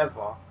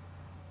whatever.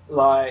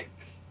 Like,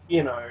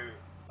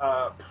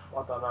 I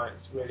don't know,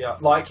 it's really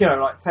like,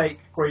 like take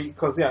Greek,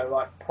 because,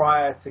 like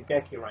prior to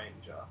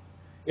Gekiranger,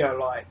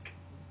 like,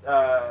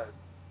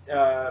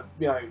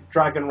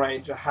 Dragon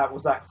Ranger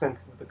was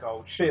accented with the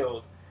gold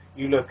shield.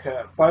 You look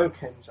at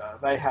Bokenja,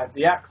 they had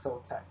the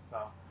Axel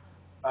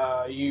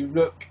Tector. You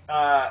look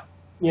at,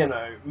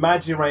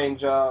 Magi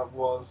Ranger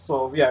was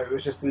sort of, it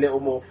was just a little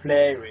more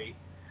flary.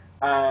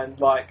 And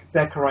like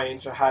Deca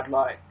Ranger had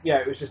like,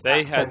 it was just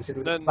they had accented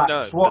with no black no,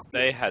 but swat.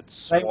 they had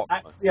They, swap.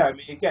 I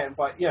mean, again,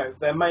 but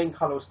their main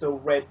color was still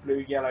red,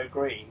 blue, yellow,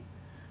 green.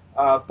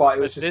 But it But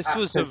was just this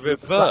was a accented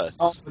with the black.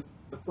 reverse. With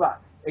the black.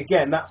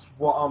 Again, that's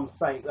what I'm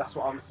saying. That's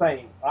what I'm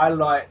saying. I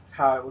liked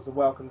how it was a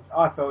welcome.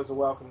 I felt it was a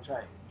welcome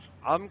change.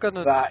 I'm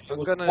gonna That it I'm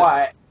was gonna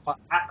white but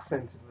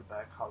accented with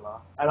their color,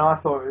 and I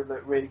thought it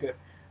looked really good.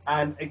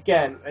 And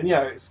again, and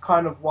it's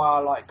kind of why I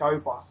like Go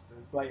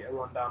Busters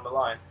later on down the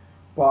line.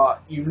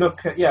 But you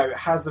look at, it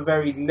has a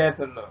very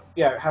leather look.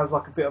 It has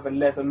like a bit of a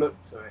leather look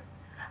to it.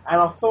 And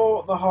I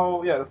thought the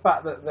whole, the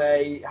fact that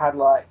they had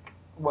like,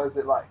 what is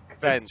it, like a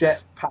vents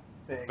jetpack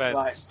thing,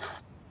 like,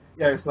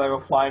 vents. so they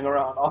were flying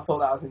around. I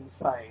thought that was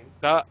insane.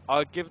 That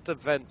I'll give the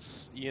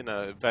vents,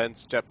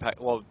 vents jetpack.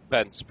 Well,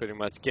 vents pretty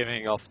much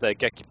giving off their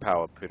Geki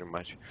power pretty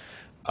much.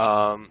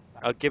 I'll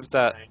give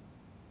that. Insane.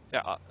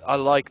 Yeah, I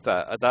like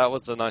that. That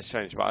was a nice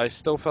change, but I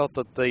still felt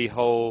that the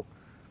whole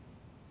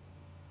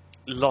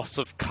loss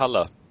of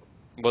color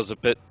was a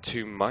bit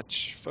too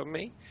much for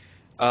me.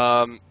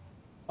 Um,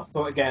 I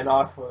thought it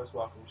was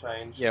welcome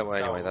change. yeah, well,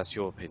 Go anyway, on. that's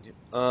your opinion.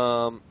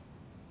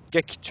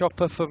 Geki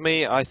Chopper for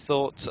me, I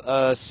thought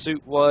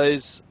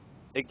suit-wise,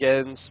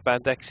 again,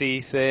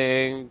 spandexy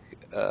thing,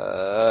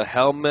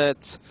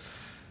 helmet,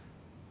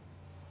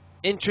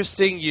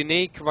 interesting,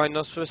 unique,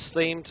 rhinoceros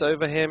themed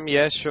over him.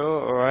 Yeah,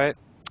 sure, all right.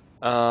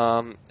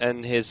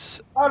 And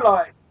his I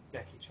like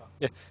Jackie Chan.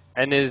 Yeah,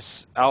 and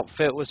his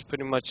outfit was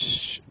pretty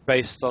much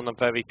based on a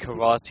very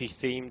karate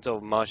themed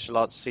or martial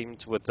arts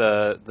themed, with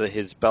the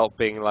his belt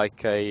being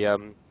like a, a,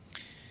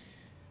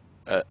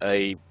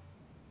 a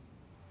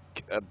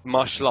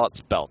martial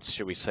arts belt,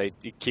 should we say,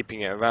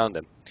 keeping it around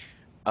him.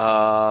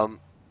 Um,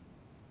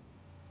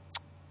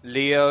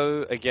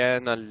 Leo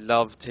again, I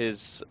loved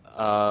his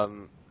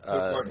We've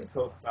already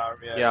talked about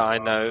Rio yeah, as I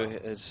well. know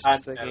his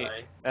And thingy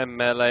Melee. and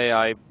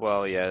melee.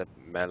 Yeah,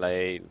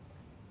 melee.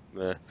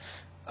 Meh.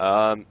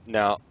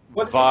 Now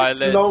What did you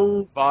think of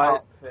Long's Vi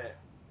outfit?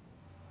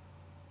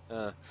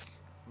 uh,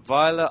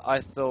 Violet,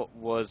 I thought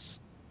was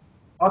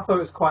I thought it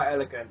was quite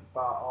elegant, but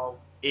I'll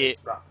it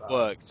just wrap that up.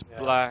 worked. Yeah.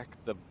 Black,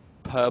 the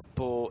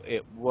purple,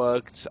 it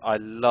worked. I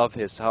love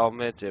his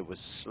helmet. It was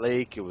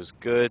sleek. It was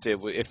good.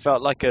 It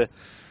felt like a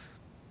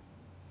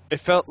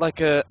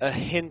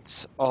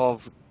hint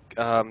of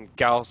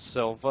Gal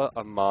Silver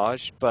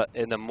homage, but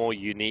in a more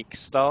unique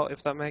style,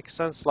 if that makes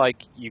sense.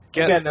 Like you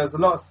get Again, there's a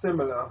lot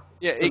of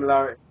yeah, it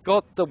similarity.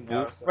 got the in wolf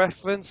Garrison.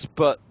 reference,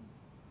 but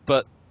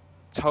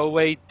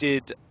Toei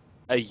did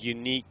a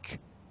unique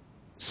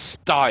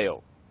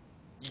style.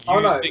 Oh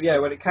no, Using yeah.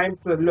 When it came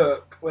to the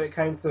look,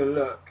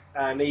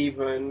 and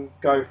even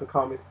go for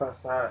Kami's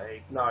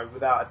personality, no,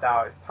 without a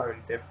doubt, it's totally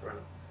different.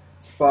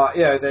 But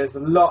there's a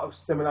lot of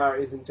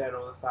similarities in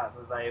general. The fact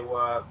that they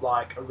were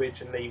like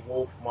originally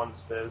wolf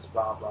monsters,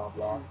 blah blah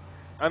blah.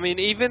 I mean,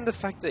 even the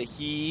fact that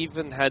he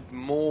even had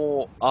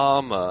more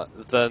armor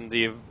than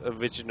the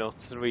original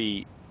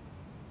three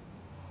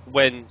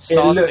when It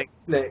starting. looks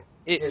slick.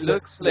 It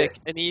looks slick,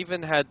 and he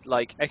even had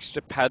like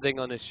extra padding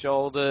on his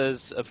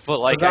shoulders for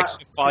like But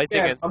extra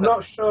fighting and I'm stuff.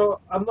 not sure.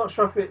 I'm not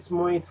sure if it's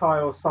Muay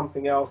Thai or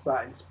something else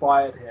that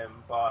inspired him,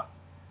 but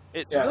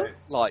It yeah,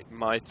 looked like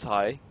Muay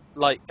Thai,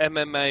 like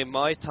MMA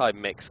Muay Thai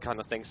mix kind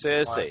of thing.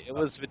 Seriously, it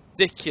was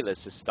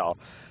ridiculous his style.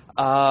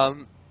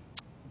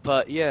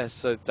 But yeah,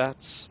 so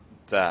that's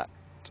that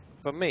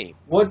for me.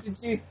 What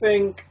did you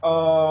think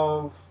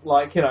of,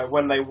 like,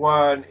 when they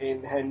weren't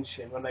in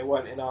henshin, when they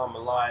weren't in armor,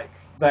 like,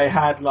 they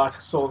had, like,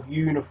 a sort of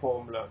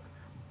uniform look,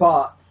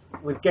 but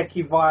with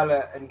Geki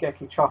Violet and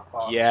Geki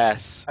Chopper,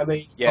 Yes. I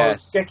mean,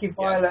 Yes. Geki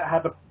Violet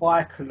had a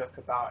biker look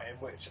about him,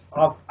 which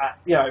I've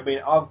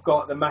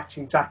got the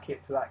matching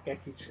jacket to that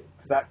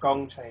to that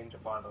gong changer,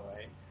 by the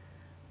way.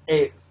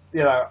 It's,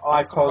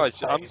 I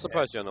cosplayed I'm it.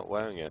 surprised you're not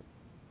wearing it.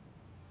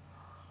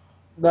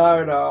 No,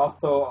 I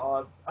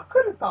thought I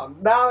could have done.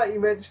 Now that you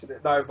mentioned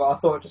it, no, but I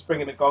thought just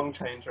bringing a gong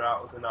changer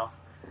out was enough.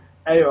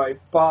 Anyway,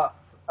 but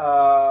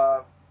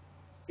I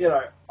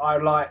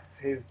liked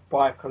his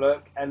biker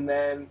look, and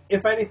then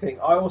if anything,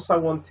 I also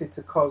wanted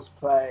to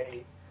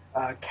cosplay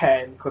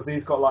Ken because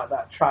he's got like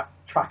that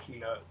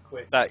tracky look,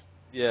 which Very,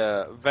 he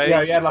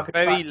had like a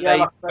very he had laid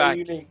like a very back.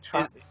 unique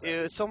track.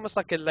 It's almost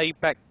like a laid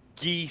back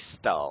gi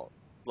style,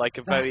 like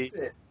a very. That's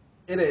it.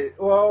 It is.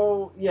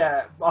 Well,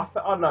 yeah.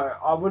 I know.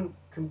 I wouldn't.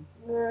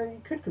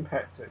 You could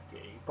compare it to a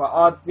gi,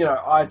 but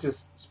I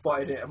just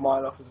spotted it a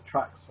mile off as a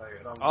tracksuit,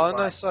 and I'm just Oh no,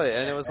 like, sorry,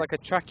 and yeah. it was like a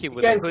tracky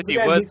with a hoodie,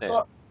 Again, wasn't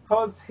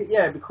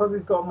it? because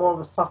he's got more of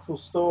a subtle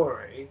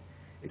story.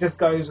 It just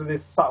goes with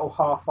his subtle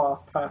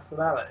half-assed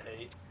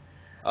personality,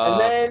 and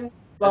then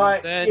you've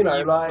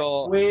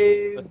got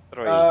with the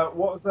three.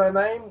 what was her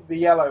name? The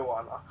yellow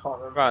one. I can't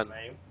remember Ran. her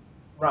name.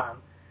 Ran.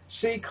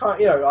 She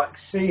can't.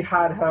 She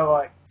had her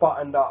like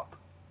buttoned up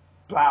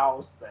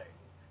blouse thing.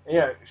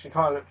 She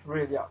kind of looked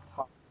really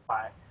uptight.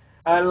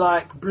 And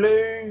like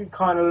Blue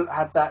kind of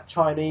had that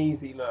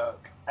Chinesey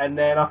look, and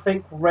then I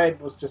think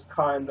Red was just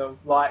kind of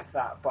like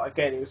that, but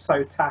again, it was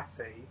so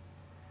tatty,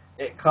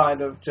 it kind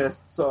of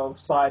just sort of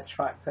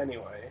sidetracked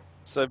anyway.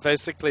 So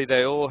basically,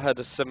 they all had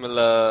a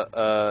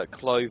similar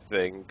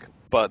clothing,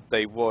 but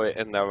they wore it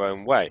in their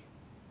own way.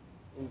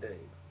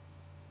 Indeed.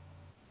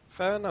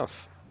 Fair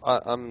enough.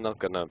 I'm not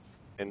gonna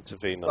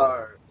intervene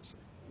on So, that.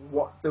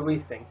 what do we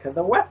think of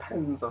the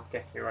weapons of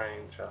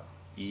Gekiranger?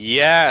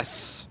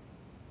 Yes.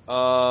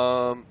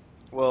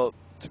 Well,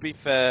 to be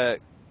fair,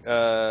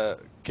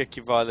 Kiki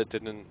Violet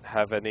didn't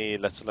have any,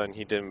 let alone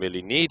he didn't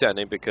really need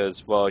any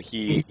because, well,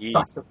 He's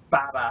such a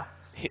badass.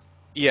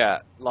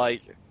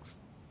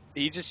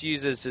 He just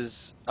uses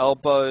his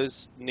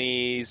elbows,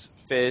 knees,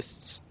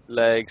 fists,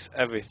 legs,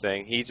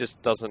 everything. He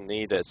just doesn't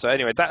need it. So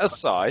anyway, that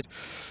aside,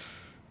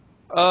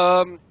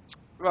 right,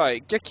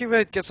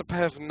 Gekired gets a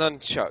pair of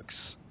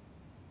nunchucks.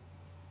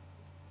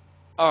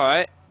 All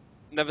right,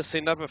 never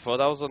seen that before.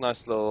 That was a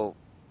nice little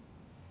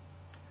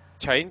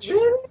change.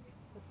 Really?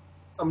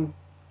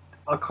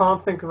 I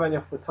can't think of any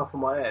off the top of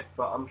my head,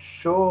 but I'm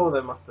sure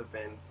there must have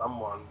been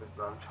someone with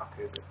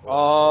nunchaku before.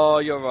 Oh,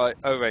 you're right.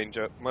 Oh,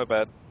 Ranger, my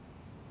bad.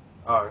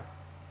 Oh,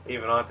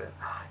 even I did.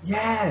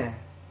 Yeah.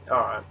 All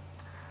right.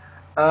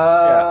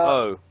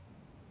 Oh.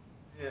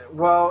 Yeah,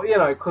 well,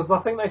 because I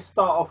think they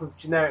start off with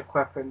generic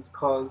weapons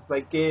because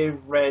they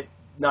give Red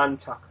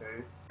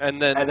nunchaku,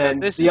 And then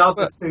the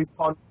other two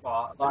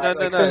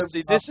tonfa. No.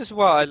 See, this is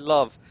what I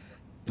love.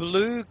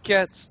 Blue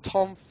gets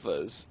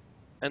tonfas,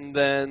 and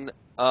then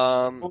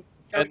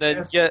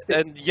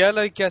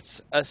yellow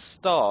gets a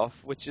staff,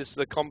 which is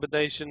the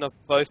combination of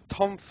both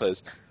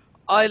tonfas.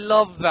 I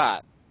love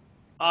that.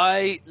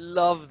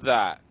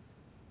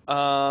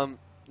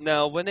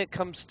 Now, when it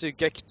comes to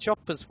Geki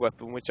Chopper's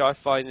weapon, which I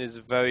find is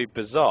very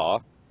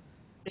bizarre,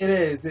 it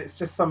is. It's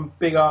just some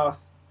big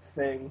ass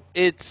thing.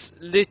 it's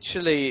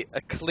literally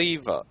a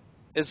cleaver.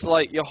 It's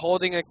like you're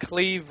holding a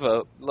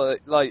cleaver,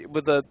 like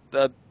with a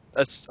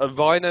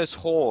rhino's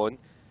horn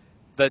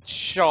that's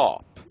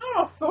sharp.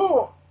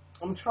 No,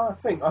 I'm trying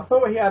to think. I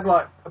thought he had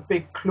like a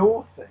big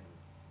claw thing.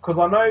 Because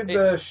I know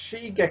the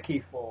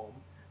Shigeki form,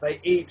 they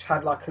each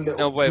had like a little.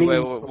 No, wait,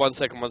 1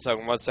 second.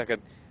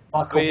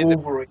 Like a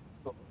Wolverine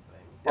sort of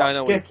thing. Yeah, I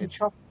know.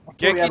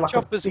 Geki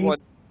Chopper's one.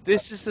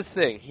 This is the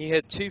thing. He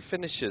had two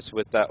finishes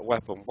with that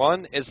weapon.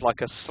 One is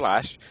like a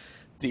slash.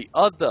 The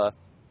other,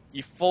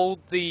 you fold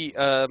the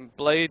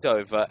blade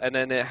over, and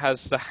then it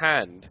has the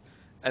hand,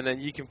 and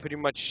then you can pretty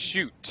much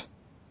shoot.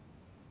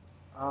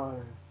 Oh.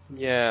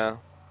 Yeah.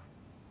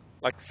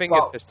 Like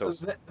finger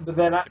pistols. But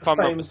then at the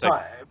same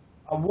time,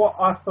 what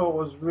I thought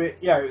was,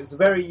 it was a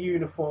very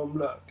uniform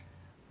look.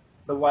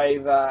 The way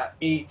that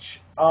each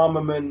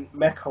armament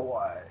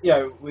mecha,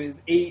 with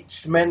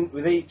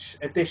each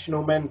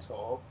additional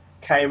mentor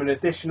came an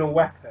additional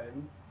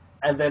weapon,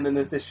 and then an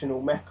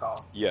additional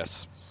mecha.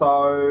 Yes.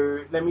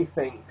 So let me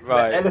think.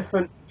 Right. The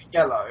elephant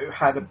yellow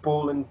had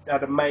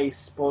a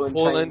mace, ball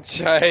and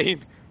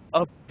chain.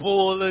 A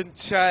ball and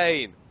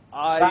chain.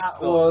 I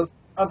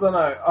don't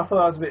know. I thought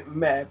that was a bit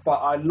meh, but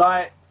I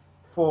liked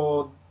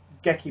for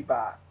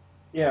Gekibat.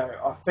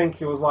 I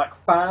think it was like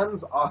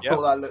fans. I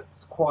thought that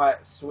looked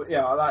quite,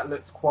 that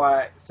looked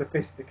quite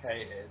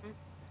sophisticated.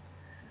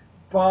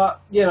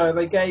 But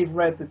they gave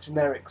Red the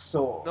generic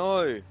sword.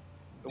 No,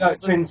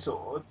 twin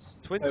swords.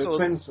 Twin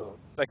swords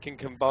that can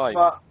combine.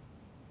 But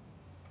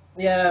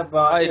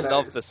I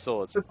love the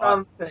swords. It's a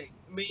dumb thing.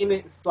 I mean,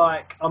 it's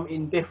like I'm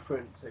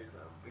indifferent to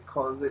them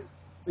because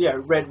it's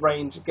Red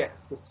Ranger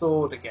gets the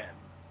sword again.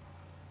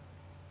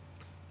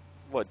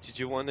 What, did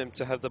you want him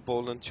to have the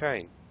ball and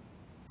chain?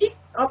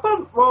 I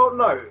don't. Well,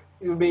 no.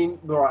 You mean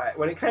right?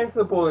 When it came to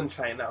the ball and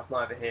chain, that was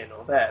neither here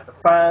nor there. The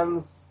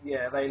fans,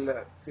 yeah, they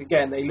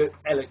looked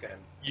elegant.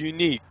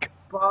 Unique.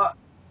 But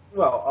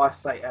well, I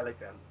say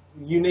elegant,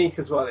 unique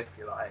as well, if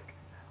you like.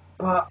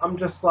 But I'm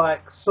just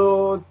like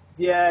sword.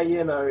 Yeah,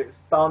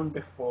 it's done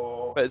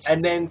before,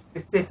 and then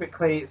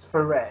specifically it's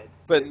for red.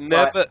 But it's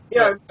never.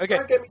 like, Okay.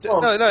 don't get me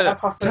wrong. No.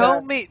 Like I said,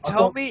 Tell me. I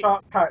thought the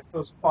shark character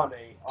was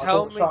funny.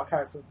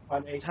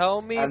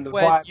 Tell me and the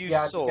when vibe you he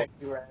had saw. to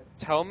get red.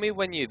 Tell me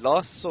when you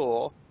last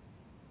saw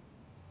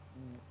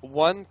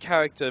one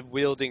character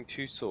wielding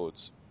two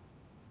swords.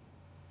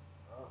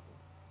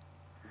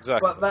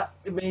 Exactly. But that,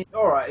 I mean,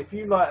 alright, if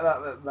you like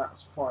that, then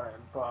that's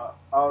fine. But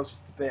I was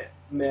just a bit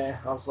meh.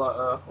 I was like,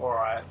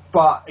 alright.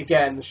 But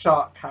again, the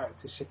shark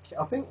character,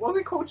 I think, was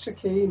it called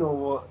Shakeen or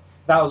what?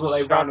 That was what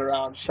they ran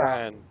around.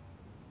 Chan.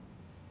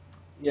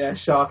 Yeah,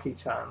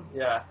 Sharky-chan,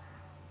 yeah.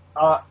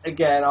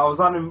 Again, I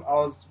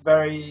was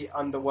very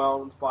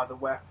underwhelmed by the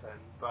weapon,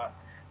 but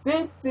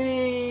did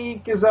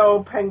the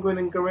gazelle, penguin,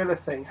 and gorilla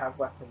thing have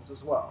weapons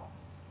as well?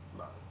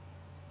 No.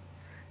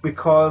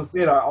 Because,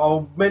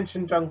 I'll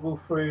mention Jungle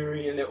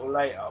Fury a little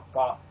later,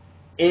 but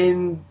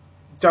in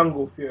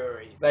Jungle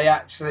Fury, they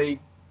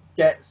actually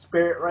get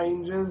Spirit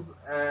Rangers,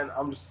 and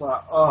I'm just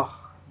like, oh,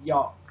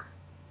 yuck.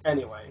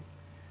 Anyway,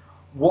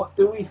 what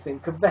do we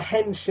think of the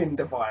Henshin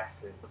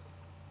devices?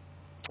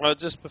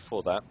 Just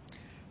before that,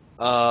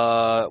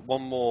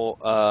 one more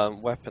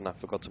weapon I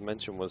forgot to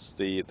mention was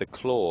the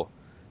claw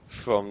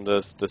from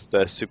their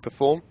super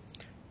form.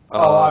 I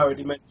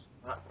already mentioned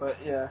that, but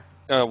yeah.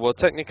 Well,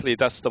 technically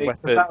that's the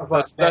weapon.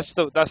 That's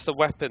the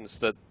weapons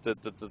that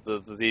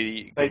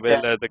the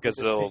gorilla, the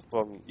gazelle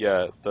from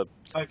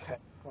Okay,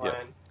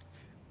 fine.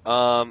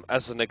 Yeah.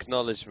 As an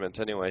acknowledgement,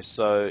 anyway.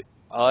 So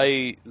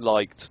I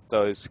liked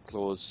those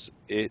claws.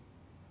 It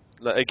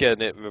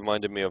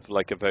reminded me of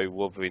like a very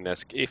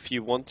Wolverine-esque. If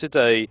you wanted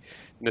a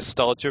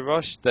nostalgia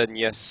rush, then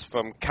yes,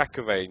 from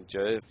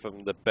Gekiranger,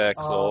 from the bear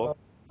claw.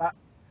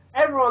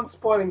 Everyone's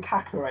spoiling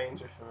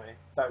Gekiranger for me.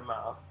 Don't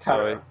matter.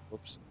 Sorry.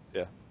 Oops.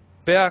 Yeah.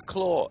 Bear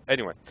claw.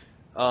 Anyway,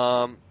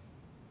 but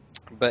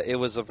it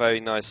was a very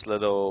nice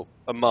little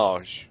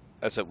homage,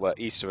 as it were,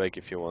 Easter egg,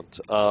 if you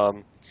want.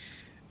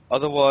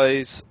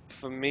 Otherwise,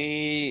 for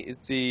me,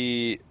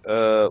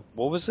 what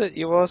was it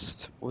you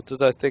asked? What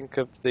did I think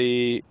of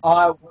the?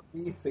 What do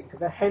you think of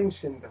the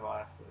Henshin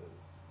devices?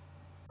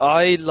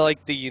 I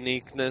like the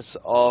uniqueness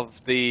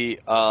of the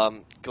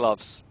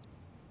gloves.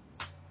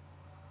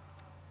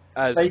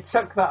 They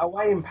took that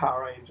away in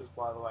Power Rangers,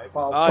 by the way.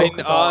 But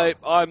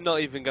I'm not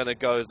even gonna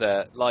go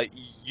there. Like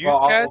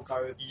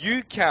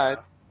you can.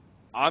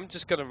 I'm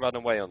just gonna run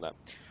away on that.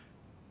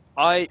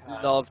 I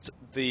loved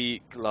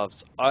the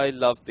gloves. I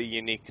loved the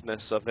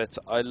uniqueness of it.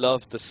 I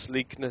loved the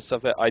sleekness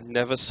of it. I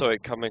never saw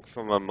it coming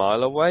from a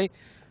mile away.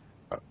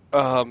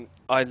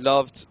 I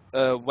loved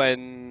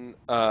when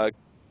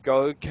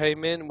Go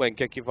came in, when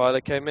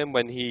Gekired came in,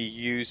 when he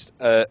used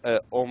a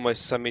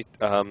almost semi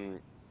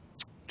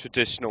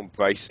traditional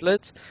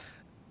bracelet,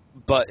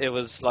 but it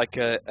was like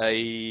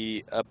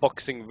a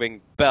boxing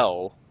ring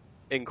bell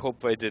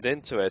incorporated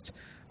into it.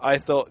 I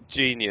thought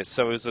genius.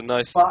 So it was a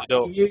nice. But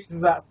he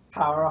uses that to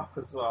power up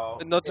as well.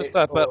 Not just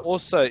that, but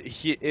also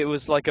it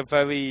was like a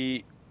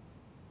very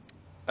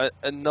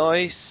a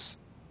nice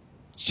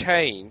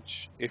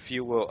change, if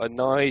you will. A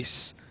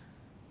nice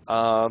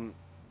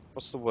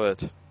what's the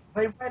word?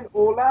 They went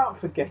all out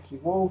for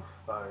Geki Wolf,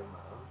 though, man.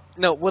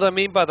 No, what I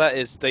mean by that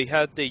is they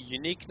had the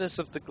uniqueness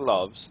of the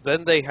gloves,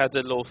 then they had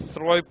a little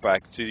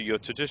throwback to your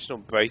traditional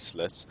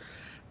bracelets,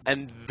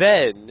 and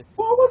then...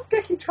 What was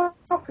Geki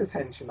Chopper's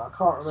henshin? I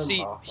can't remember.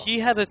 See, he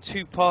had a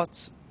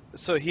two-part...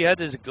 So he had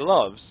his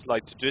gloves,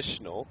 like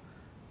traditional,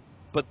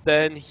 but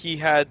then he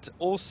had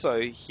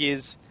also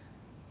his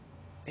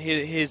weapon.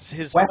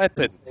 His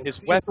weapon. He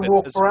used to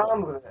walk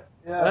around with it.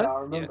 Yeah,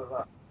 I remember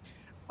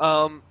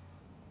that.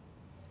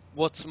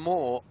 What's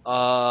more,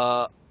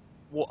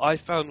 what I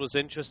found was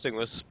interesting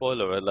was,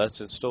 spoiler alert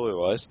and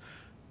story-wise,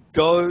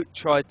 Go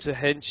tried to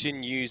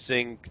henshin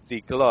using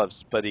the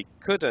gloves, but he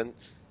couldn't,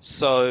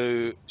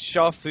 so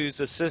Shafu's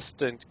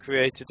assistant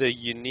created a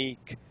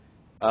unique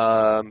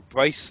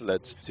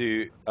bracelet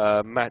to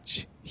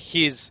match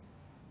his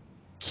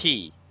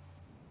ki,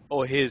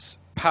 or his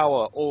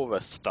power aura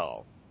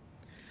style.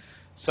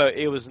 So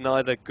it was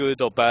neither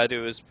good or bad, it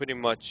was pretty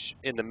much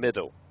in the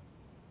middle,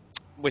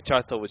 which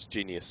I thought was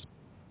genius.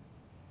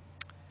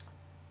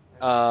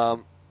 Over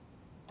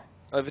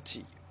to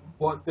you.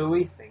 What do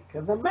we think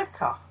of the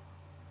mecha?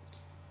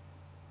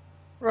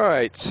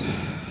 Right.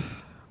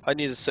 I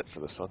need a sip for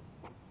this one.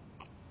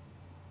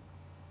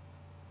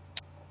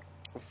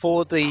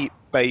 For the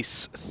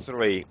base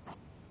 3,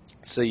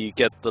 so you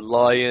get the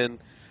lion,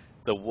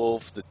 the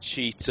wolf, the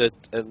cheetah,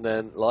 and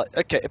then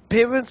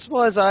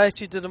appearance-wise, I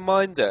actually didn't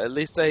mind it. At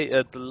least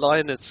the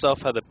lion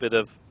itself had a bit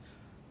of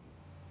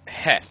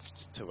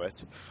heft to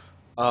it.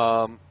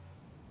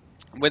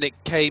 When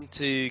it came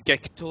to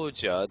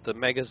Gekitorja, the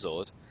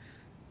Megazord,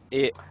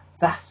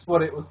 That's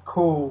what it was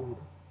called.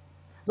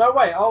 No,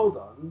 wait, hold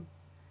on.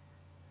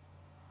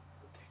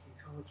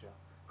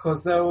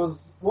 Because there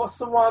was... What's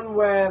the one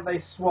where they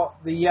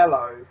swapped the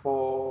yellow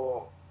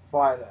for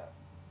violet?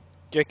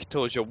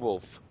 Gekitoja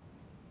Wolf.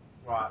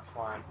 Right,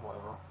 fine,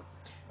 whatever.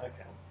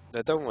 Okay.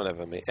 No, don't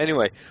whatever me.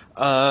 Anyway,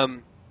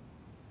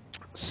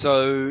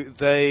 so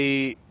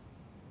they...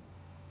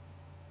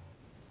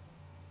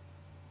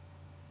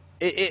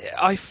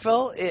 I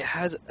felt it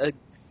had a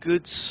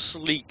good,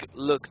 sleek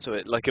look to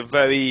it, like a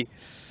very...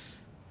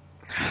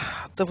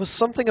 There was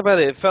something about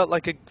it. It felt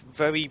like a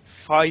very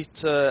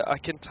fighter. I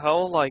can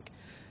tell, like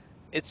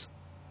it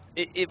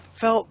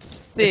felt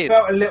thin. It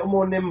felt a little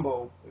more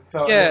nimble.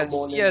 Yes,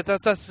 yeah,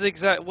 that's the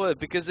exact word,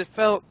 because it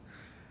felt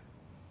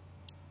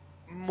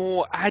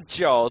more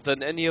agile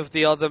than any of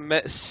the other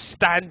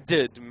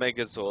standard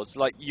Megazords,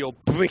 like your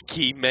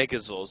bricky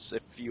Megazords,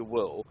 if you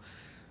will.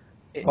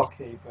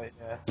 Blocky, but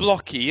yeah.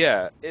 Blocky,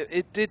 yeah.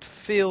 It did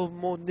feel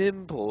more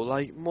nimble,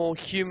 like more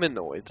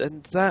humanoid,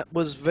 and that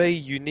was very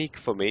unique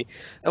for me.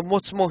 And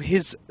what's more,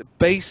 his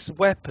base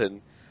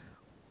weapon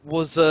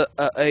was a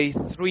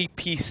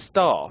three-piece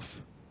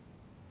staff.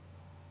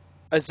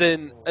 As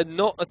in,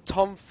 not a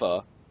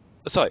tonfa,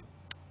 sorry,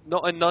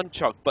 not a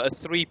nunchuck, but a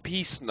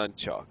three-piece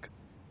nunchuck.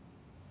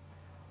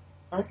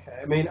 Okay,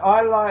 I mean,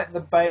 I like the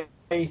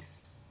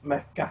base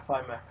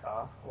Gatai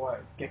Mecha,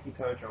 or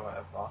Gekitoja or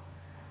whatever,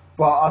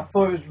 but I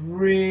thought it was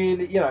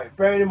really,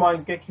 bearing in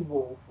mind Geki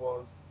Wolf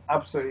was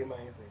absolutely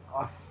amazing.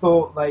 I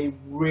thought they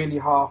really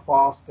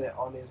half-assed it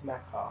on his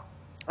mecha.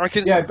 I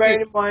can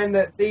bearing in mind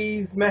that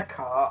these mecha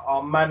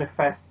are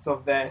manifests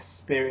of their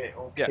spirit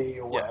or ki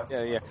or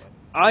whatever. Yeah.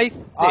 I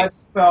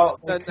felt,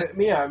 I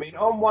mean,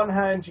 on one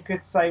hand, you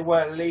could say,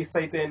 well, at least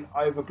they didn't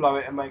overblow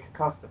it and make a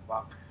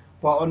clusterfuck.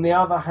 But on the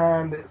other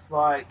hand, it's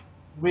like,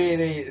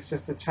 really, it's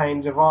just a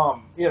change of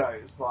arm.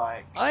 It's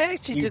like... I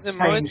actually didn't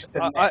mind.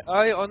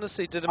 I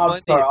honestly didn't mind. I'm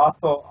sorry, I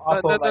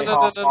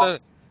thought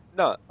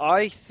No,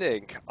 I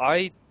think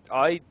I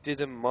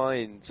didn't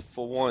mind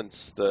for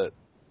once that...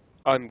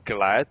 I'm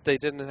glad they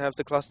didn't have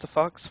the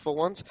clusterfucks for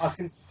once. I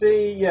can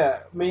see, yeah.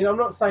 I mean, I'm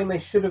not saying they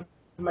should have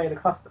made a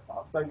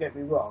clusterfuck. Don't get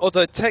me wrong.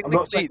 Although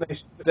technically,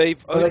 they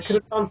could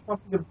have done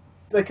something.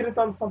 They could have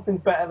done something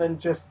better than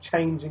just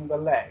changing the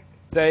leg.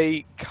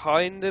 They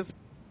kind of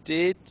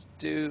did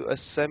do a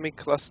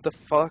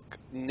semi-clusterfuck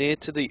near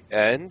to the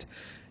end.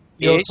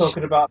 You're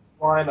talking about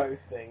the rhino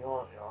thing,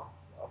 aren't you?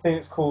 I think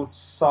it's called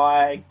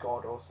Psy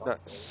God or something. No,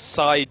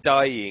 Psy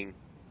dying.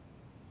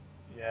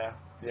 Yeah.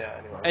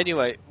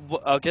 Anyway,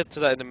 I'll get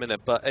to that in a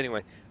minute. But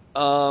anyway,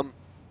 I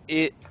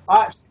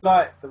actually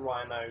like the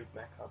rhino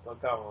mecha,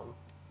 but go on.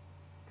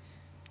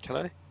 Can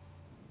I?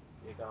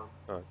 You go on.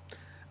 Alright.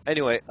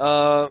 Anyway,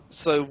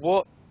 so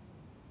what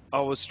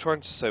I was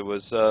trying to say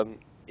was, I've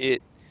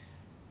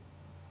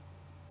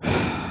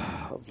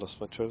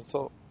lost my train of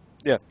thought.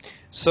 Yeah.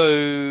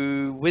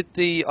 So with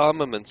the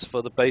armaments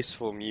for the base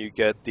form, you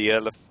get the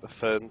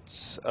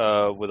elephant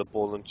with a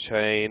ball and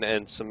chain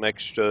and some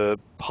extra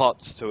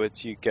parts to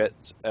it. You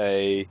get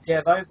a...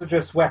 Yeah, those are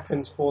just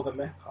weapons for the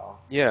mecha.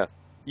 Yeah.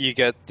 You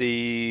get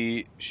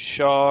the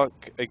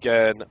shark,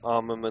 again,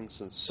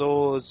 armaments and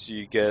swords.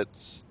 You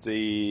get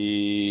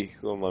the...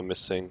 Who am I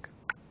missing?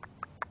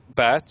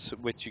 Bat,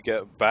 which you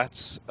get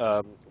bats,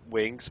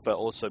 wings, but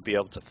also be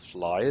able to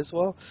fly as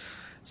well.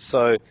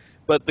 So,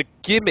 but the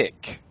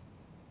gimmick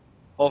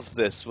of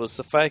this was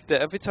the fact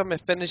that every time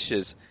it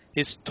finishes,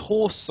 his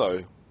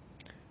torso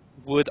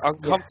would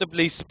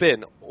uncomfortably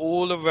spin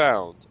all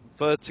around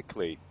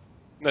vertically.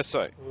 No,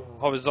 sorry,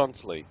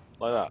 horizontally,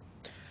 like that.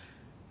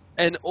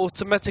 And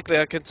automatically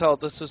I can tell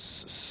this was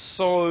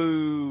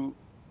so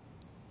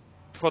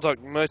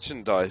product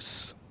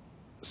merchandise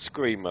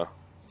screamer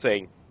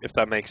thing, if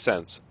that makes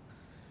sense.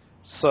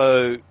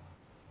 So,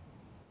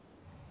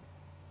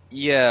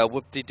 yeah,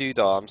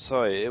 whoop-de-doo-dah, I'm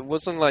sorry. It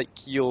wasn't like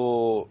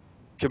your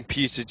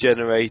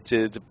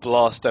computer-generated,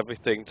 blast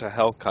everything to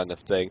hell kind of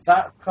thing.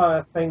 That's kind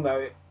of thing,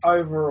 though.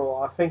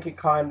 Overall, I think it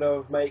kind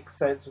of makes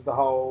sense with the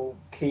whole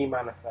key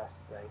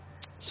manifest thing.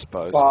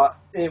 Suppose. But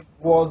it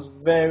was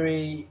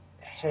very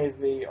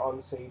heavy on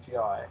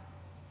CGI.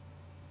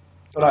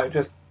 But no,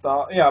 just,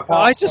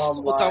 I just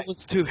thought that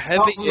was too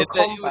heavy.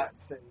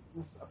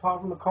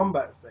 Apart from the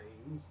combat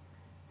scenes,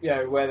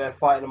 where they're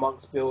fighting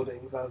amongst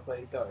buildings as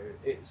they go,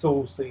 it's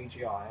all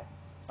CGI.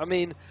 I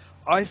mean,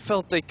 I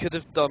felt they could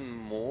have done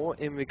more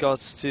in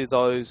regards to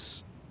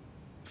those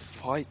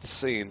fight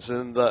scenes,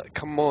 and that,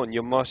 come on,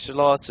 you're martial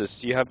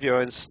artists, you have your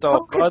own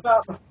style. Talking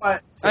about the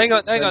fight scenes... Hang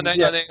on,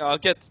 I'll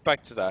get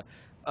back to that.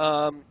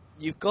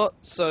 You've got,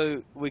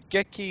 so, with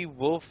Geki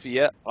Wolf,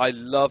 I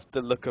love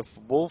the look of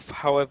Wolf,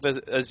 however,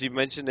 as you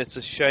mentioned, it's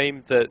a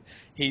shame that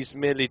he's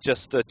merely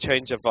just a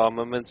change of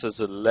armaments as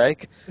a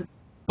leg,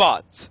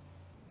 but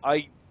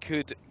I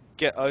could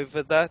get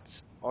over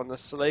that,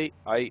 honestly.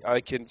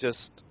 I can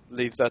just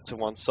leave that to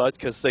one side,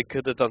 because they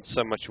could have done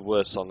so much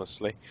worse,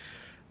 honestly.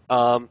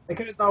 They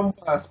could have done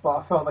worse, but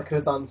I felt they could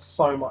have done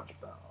so much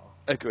better.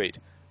 Agreed.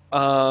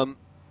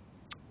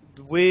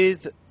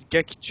 With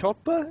Geki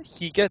Chopper,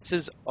 he gets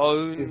his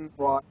own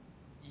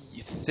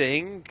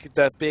thing,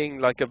 that being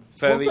like a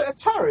very... Was it a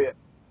chariot?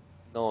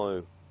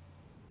 No.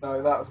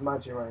 No, that was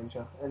Magi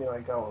Ranger.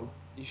 Anyway, go on.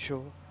 You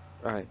sure?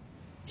 Right.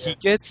 Yeah. He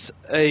gets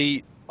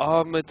a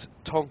armored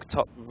tonked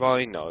up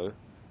rhino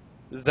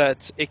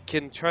that it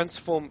can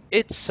transform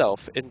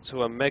itself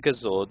into a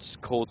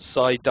Megazord called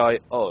Side-Eye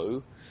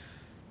O.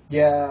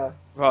 Yeah.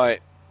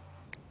 Right.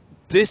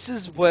 This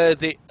is where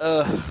the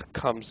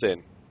comes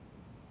in.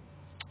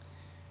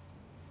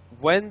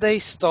 When they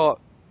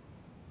start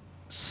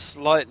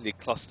slightly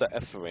cluster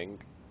effing,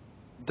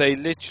 they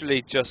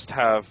literally just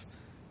have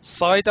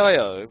Side-Eye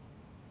O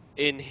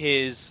in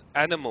his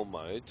animal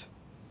mode.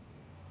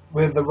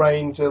 With the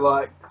Ranger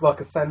like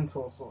a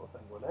centaur sort of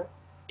thing, wasn't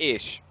it?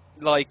 Ish.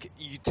 Like,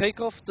 you take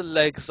off the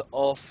legs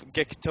off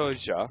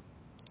Gekitoja,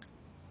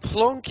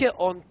 plonk it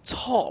on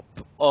top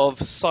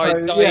of So yeah, I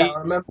Side-Eye's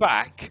remember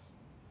back, this.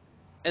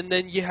 and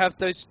then you have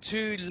those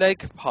two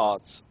leg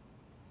parts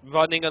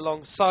running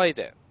alongside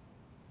it.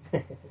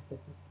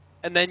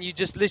 And then you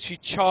just literally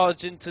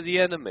charge into the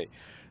enemy.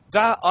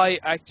 That I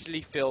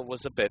actually feel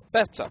was a bit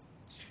better.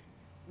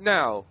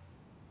 Now,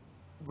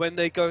 when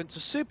they go into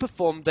super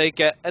form, they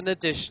get an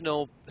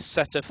additional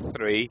set of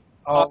 3.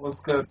 Oh, it was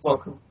good.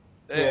 Well,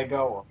 Yeah,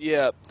 go on.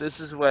 yeah, this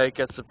is where it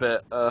gets a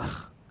bit.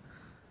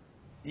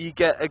 You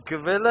get a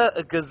gorilla,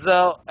 a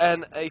gazelle,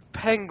 and a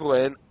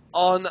penguin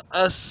on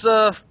a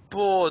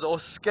surfboard or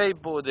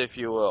skateboard, if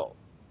you will.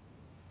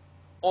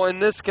 Or in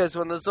this case,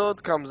 when the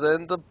Zord comes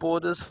in, the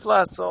board is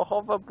flat, so a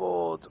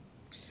hoverboard.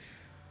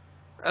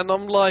 And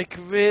I'm like,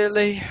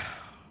 really?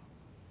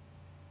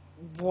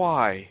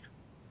 Why?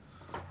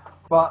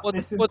 But What's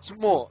this is what's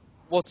more?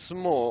 What's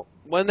more?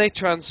 When they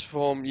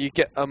transform, you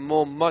get a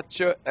more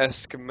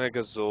macho-esque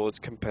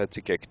Megazord compared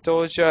to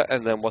Gekitoja,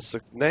 and then what's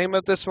the name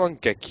of this one?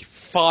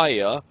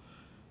 Gekifire.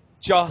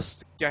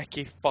 Just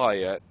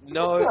Gekifire. Listen,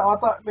 No, I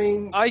don't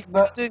mean I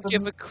couldn't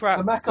give a the crap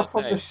mecha the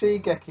from the name.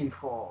 Shigeki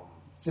form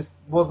just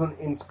wasn't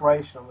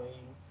inspirational. I mean,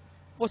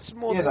 What's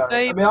more, you the know, I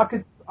name mean, of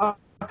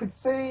I could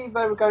see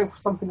they were going for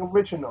something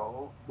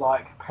original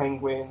like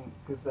Penguin,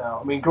 Gazelle.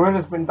 I mean,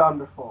 Gorilla's been done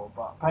before,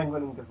 but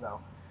Penguin and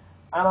Gazelle,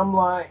 and I'm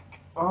like,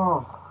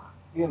 oh,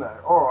 you know,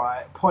 all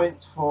right,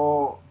 points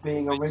for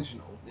being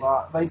original,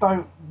 but they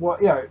don't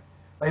work. You know,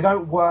 they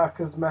don't work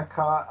as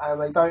mecha,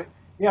 and they don't.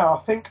 Yeah, I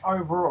think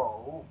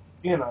overall,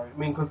 you know, I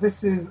mean, because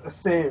this is a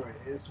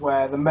series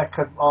where the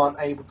mecha aren't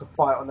able to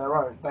fight on their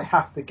own; they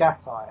have to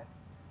Gatai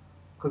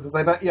because if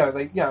they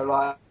don't,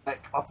 like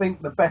I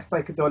think the best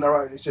they could do on their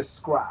own is just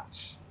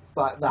scratch. It's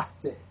like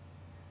that's it.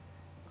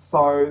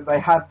 So they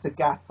had to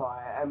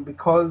Gatai, and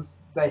because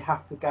they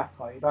have to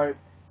Gatai, you don't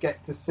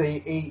get to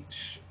see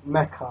each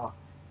mecha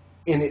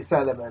in its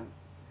element.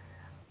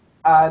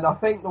 And I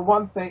think the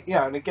one thing,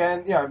 and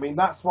again, I mean,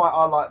 that's why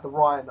I like the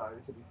Rhino,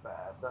 to be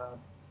fair, the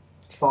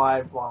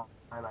side Rhino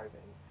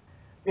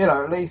thing.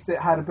 At least it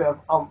had a bit of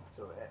umph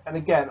to it. And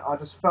again, I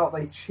just felt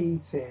they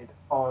cheated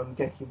on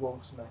Geki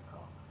Wolf's mecha.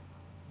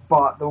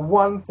 But the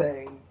one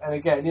thing, and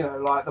again,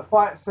 like the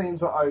fight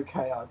scenes were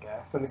okay, I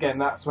guess. And again,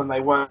 that's when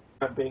they weren't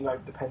being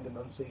over dependent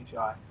on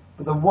CGI.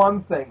 But the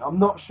one thing, I'm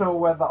not sure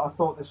whether I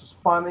thought this was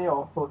funny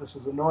or I thought this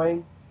was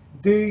annoying.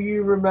 Do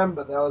you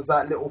remember there was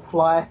that little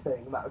fly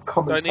thing that would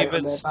Don't commentate on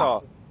even their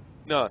start.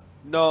 battle?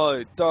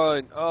 No,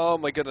 don't. Oh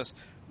my goodness.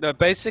 No,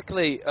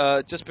 basically,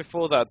 just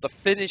before that, the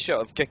finisher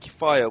of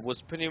Gekifire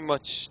was pretty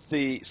much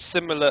the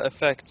similar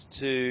effect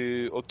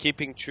to, or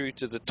keeping true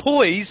to the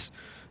toys,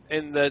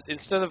 in that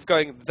instead of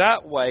going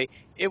that way,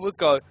 it would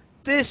go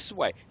this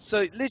way.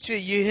 So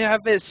literally, you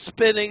have it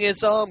spinning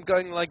its arm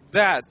going like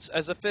that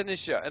as a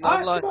finisher, and I I'm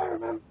actually like, don't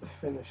remember the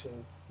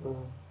finishers.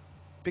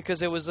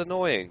 because it was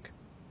annoying.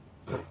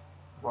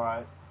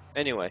 Right.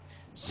 Anyway,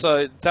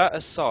 so that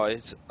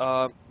aside,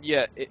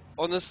 yeah,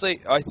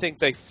 honestly, I think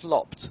they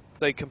flopped.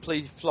 They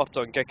completely flopped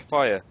on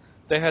Gekifire.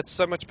 They had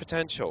so much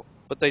potential,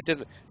 but they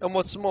didn't. And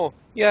what's more,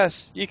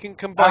 yes, you can How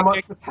combine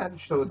much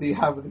potential do you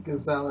have with the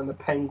gazelle and the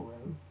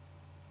penguin?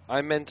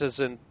 I meant as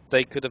in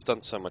they could have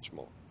done so much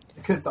more.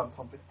 They could have done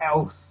something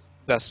else.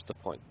 That's the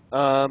point.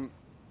 And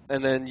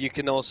then you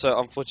can also,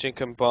 unfortunately,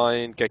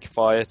 combine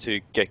Gekifire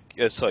to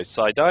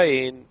Side-Eye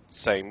in,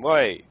 same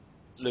way.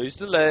 Lose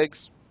the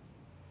legs.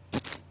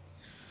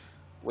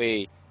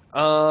 We.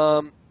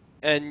 And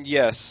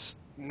yes,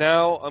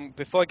 now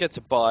before I get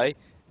to buy,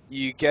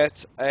 you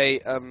get a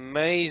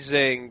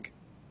amazing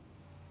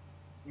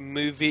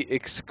movie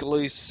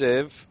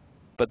exclusive,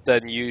 but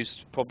then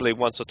used probably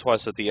once or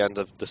twice at the end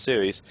of the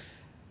series.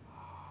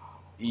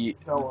 Go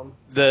on.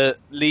 The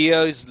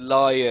Leo's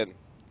Lion,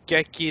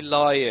 Geki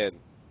Lion.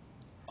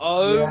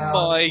 Oh Yeah, I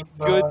my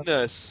remember.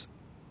 goodness,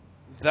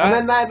 And that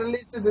then they had a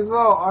lizard as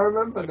well. I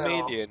remember now.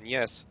 chameleon,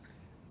 yes.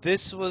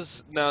 This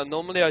was now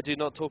normally I do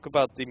not talk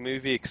about the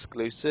movie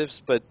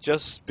exclusives, but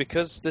just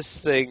because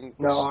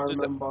No, I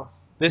remember.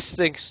 this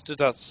thing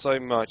stood out so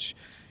much.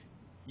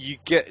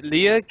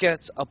 Leah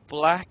gets a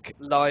black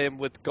lion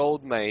with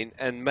gold mane,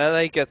 and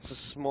Melee gets a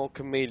small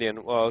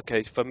chameleon. Well,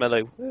 okay, for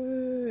Melee,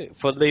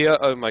 for Leah,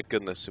 oh my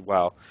goodness,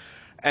 wow!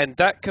 And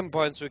that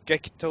combines with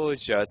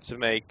Gekitoja to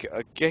make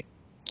a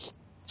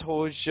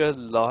Gekitoja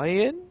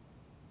lion,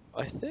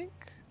 I think.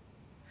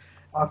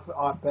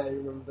 I barely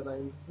remember the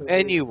names.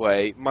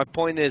 Anyway, my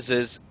point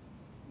is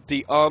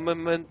the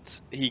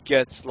armament, he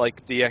gets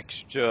like the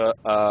extra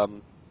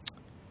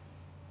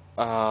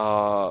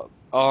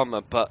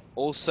armor, but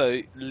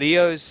also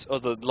Leo's or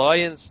the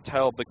lion's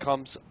tail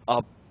becomes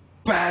a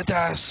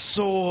badass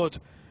sword.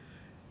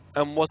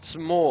 And what's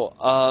more,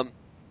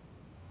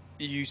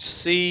 you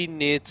see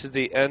near to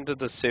the end of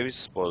the series,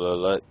 spoiler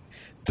alert,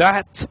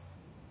 that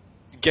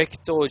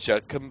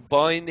Gekdoja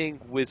combining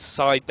with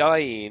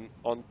Saidain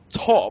on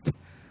top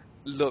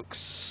looks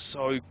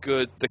so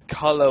good. The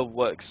color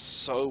works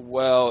so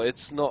well.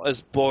 It's not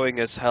as boring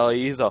as hell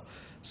either.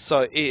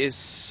 So it is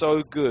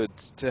so good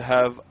to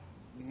have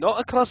not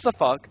a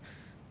clusterfuck,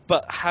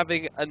 but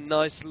having a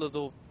nice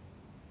little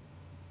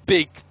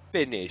big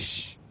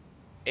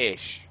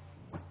finish-ish.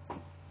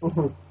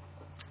 Mhm.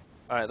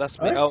 Alright, that's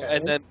me. Oh,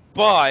 and then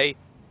Bai,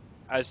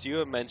 as you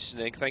were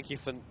mentioning, thank you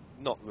for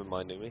not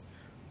reminding me.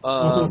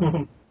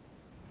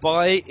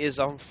 Bai is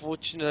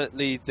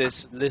unfortunately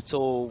this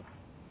little,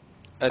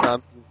 and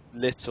I'm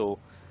little,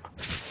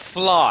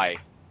 fly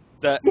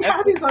that He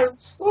had his own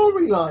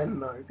storyline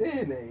though,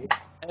 didn't he?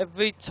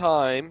 every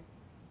time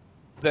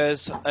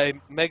there's a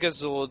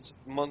Megazord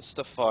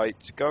monster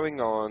fight going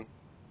on,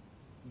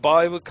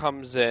 Bai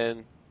comes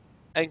in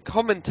and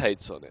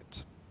commentates on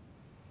it.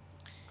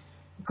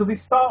 Because he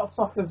starts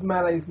off as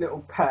Melee's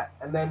little pet,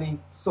 and then he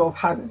sort of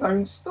has his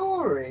own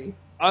story.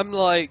 I'm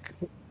like,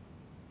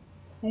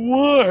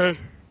 why?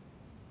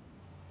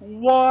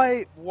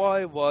 Why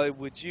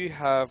would you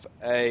have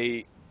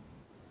a...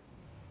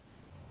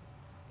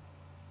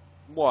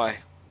 Why?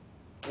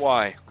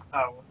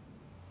 Oh.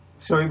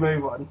 Shall we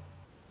move on?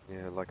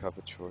 Yeah, like I have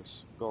a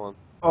choice. Go on.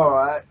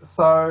 Alright,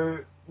 so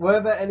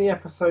were there any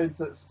episodes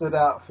that stood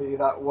out for you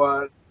that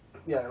weren't,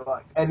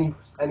 like any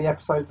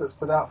episodes that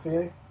stood out for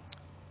you?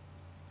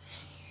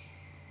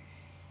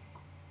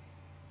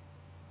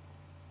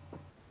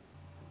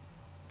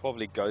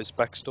 Probably Go's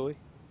backstory.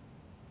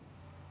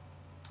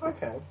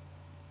 Okay.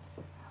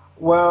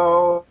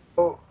 Well,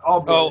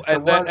 I'll be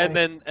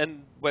honest,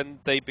 And when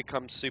they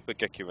become Super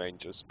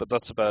Gekirangers, but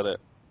that's about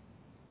it.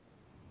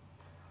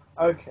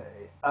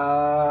 Okay.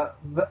 I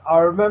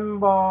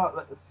remember.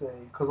 Let's see,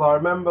 because I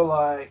remember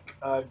like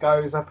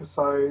Go's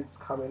episodes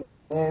coming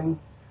in.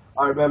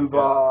 I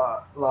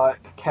remember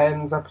like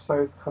Ken's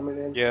episodes coming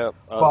in. Yeah,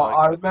 but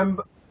I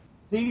remember.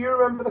 Do you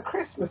remember the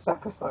Christmas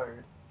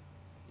episode?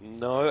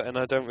 No, and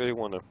I don't really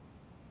want to.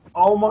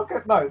 Oh my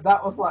god, no!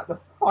 That was like the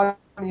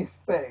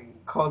funniest thing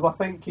because I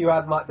think you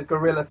had like the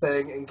gorilla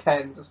thing and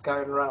Ken just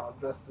going around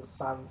dressed as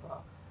Santa.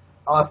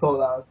 I thought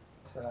that was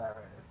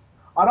hilarious.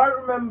 I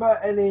don't remember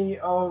any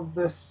of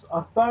this.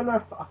 I don't know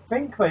if I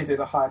think they did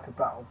a hyper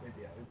battle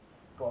video,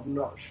 but I'm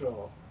not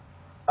sure.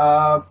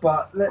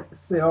 But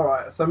let's see. All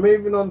right, so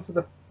moving on to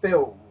the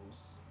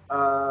films.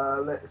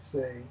 Let's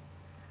see,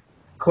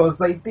 because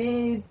they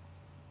did.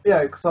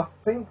 Yeah, because I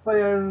think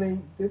they only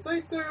did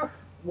they do.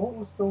 What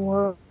was the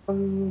one?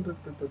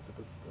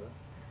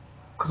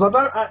 Because I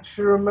don't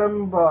actually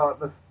remember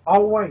the.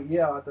 Oh wait,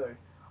 yeah, I do.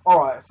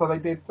 Alright, so they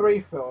did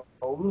 3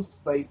 films.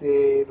 They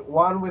did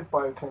one with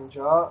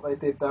Bokenja, they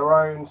did their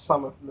own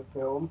summer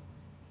film,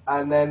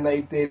 and then they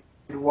did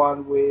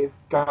one with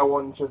Go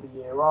Onja the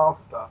year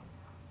after.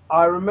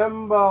 I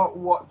remember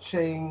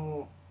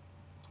watching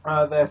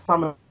their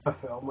summer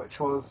film, which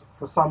was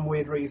for some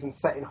weird reason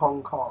set in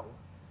Hong Kong.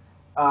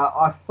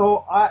 I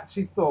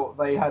actually thought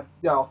they had,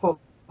 I thought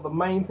the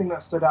main thing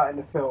that stood out in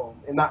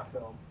that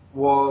film,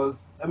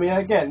 was, I mean,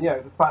 again,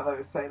 the fact that it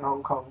was set in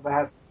Hong Kong, they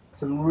had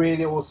some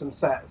really awesome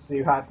sets.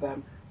 You had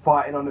them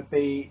fighting on a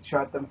beach, you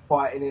had them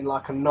fighting in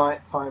like a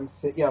nighttime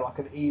like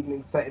an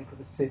evening setting for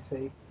the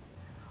city.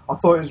 I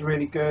thought it was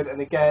really good,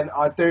 and again,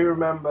 I do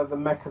remember the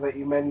mecha that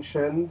you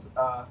mentioned.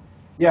 But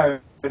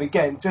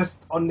again,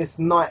 just on this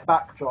night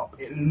backdrop,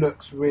 it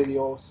looks really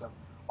awesome.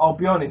 I'll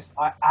be honest,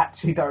 I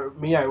actually don't,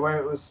 where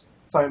it was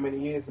so many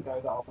years ago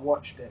that I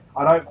watched it,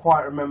 I don't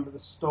quite remember the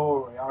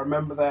story. I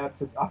remember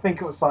I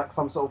think it was like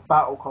some sort of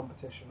battle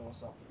competition or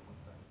something.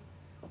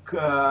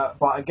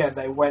 But again,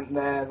 they went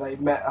there. They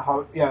met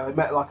they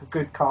met like a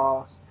good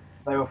cast.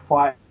 They were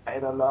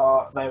fighting a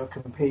lot. They were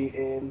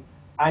competing,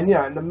 and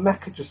and the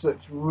mecha just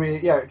looks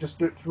really, it just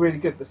looks really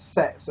good. The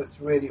sets looks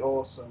really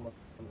awesome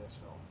in this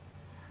film.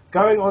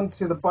 Going on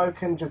to the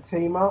Bokenja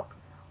team up,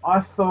 I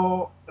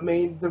thought, I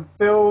mean, the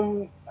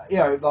film,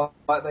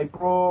 like they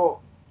brought,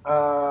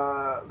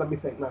 let me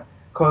think now,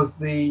 because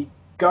the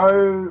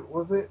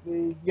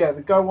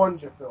the Go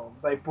Wonja film,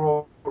 they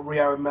brought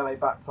Rio and Melee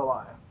back to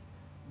life.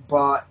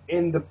 But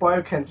in the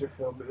Bokenja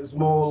film, it was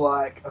more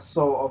like a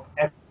sort of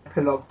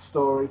epilogue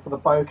story for the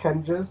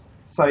Bokenjas.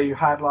 So you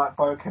had like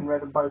Boken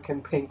Red and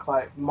Boken Pink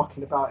like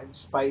mucking about in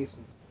space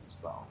and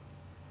stuff.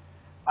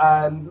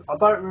 And I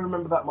don't really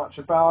remember that much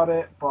about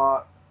it,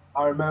 but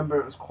I remember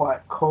it was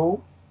quite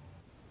cool.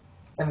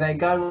 And then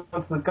going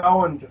on to the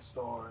Go-Onja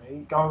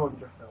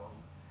film,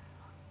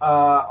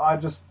 I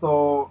just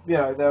thought,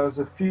 there was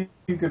a few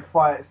good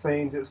fight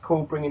scenes. It was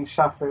cool bringing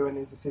Shafu and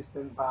his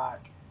assistant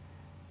back.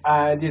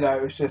 And,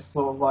 it was just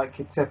sort of like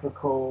your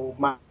typical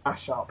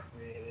mashup,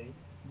 really.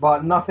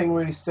 But nothing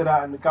really stood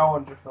out in the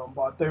Go-Under film.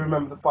 But I do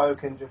remember the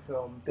Bokenja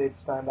film did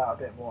stand out a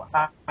bit more,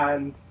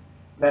 and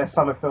their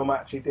summer film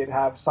actually did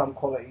have some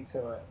quality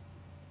to it.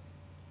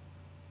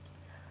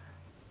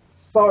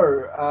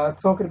 So,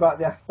 talking about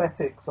the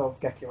aesthetics of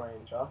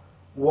Gekiranger,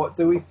 what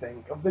do we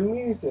think of the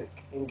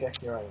music in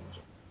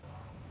Gekiranger?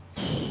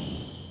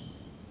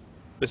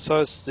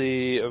 Besides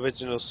the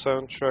original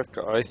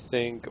soundtrack, I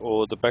think,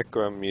 or the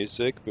background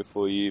music,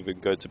 before you even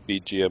go to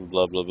BGM,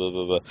 blah blah blah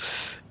blah blah,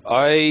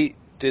 I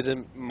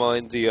didn't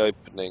mind the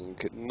opening.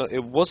 No,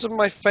 it wasn't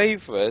my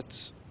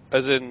favorite,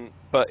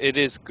 but it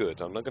is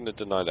good. I'm not going to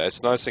deny that.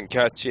 It's nice and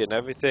catchy and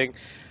everything.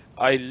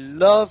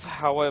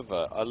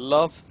 However, I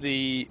love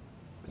the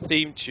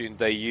theme tune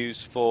they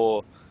use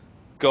for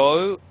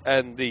Go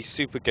and the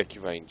Super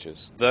Geki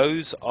Rangers.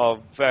 Those are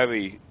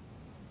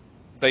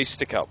they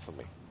stick out for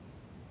me.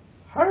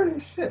 Holy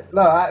shit!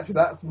 No, actually,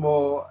 that's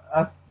more.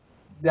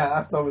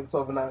 That's not even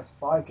sort of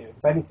analysis I give.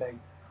 If anything,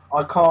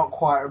 I can't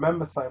quite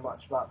remember so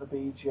much about the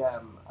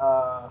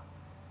BGM.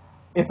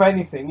 If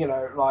anything,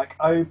 like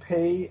OP,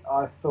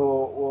 I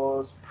thought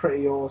was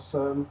pretty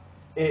awesome.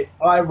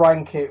 I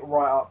rank it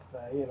right up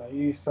there.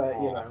 You say,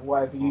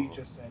 whatever you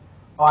just said.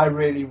 I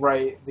really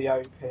rate the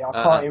OP. I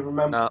can't even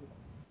remember. No.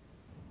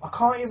 I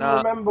can't even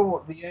remember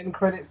what the end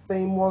credits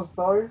theme was,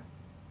 though.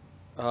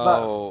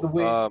 That's the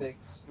weird thing.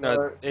 So,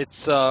 no,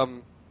 it's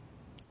unless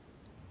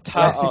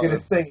you're gonna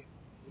sing it.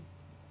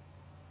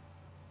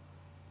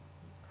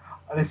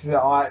 This is it.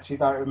 I actually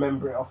don't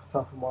remember it off the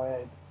top of my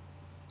head.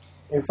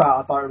 In fact,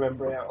 I don't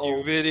remember it at all.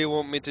 You really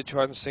want me to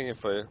try and sing it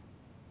for you?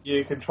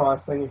 You can try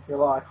and sing if you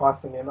like. I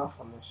sing enough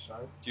on this show.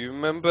 Do you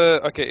remember?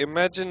 Okay,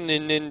 imagine the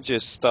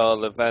ninja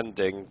style of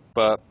ending,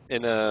 but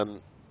in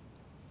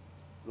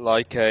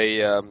like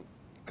a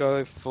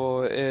go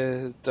for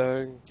it,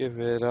 don't give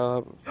it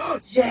up.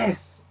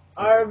 Yes,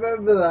 I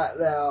remember that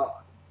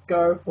now.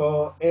 Go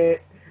for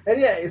it, and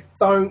yeah, it's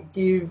don't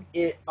give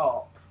it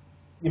up.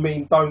 You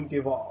mean don't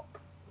give up?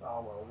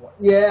 Oh well, what?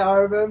 Yeah, I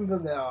remember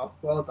now.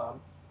 Well done.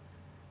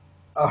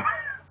 Oh.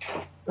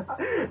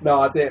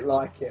 No, I didn't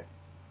like it.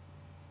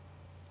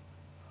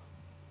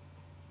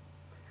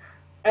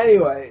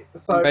 Anyway,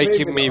 so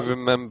Making me on.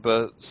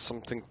 remember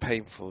something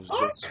painful.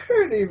 I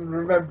couldn't even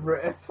remember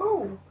it at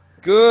all.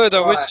 Good.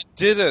 I wish you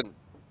didn't.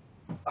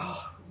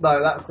 Oh,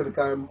 no, that's gonna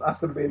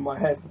be in my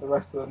head for the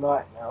rest of the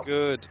night now.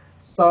 Good.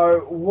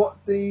 So,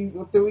 what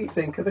do we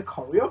think of the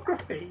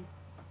choreography?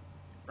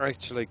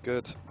 Actually,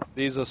 good.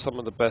 These are some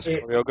of the best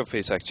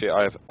choreographies actually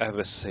I've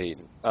ever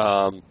seen.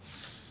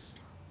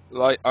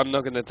 Like, I'm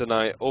not going to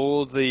deny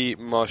all the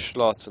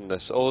martial arts in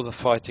this, all the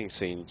fighting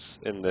scenes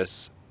in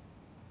this,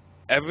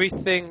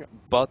 everything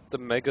but the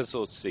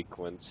Megazord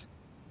sequence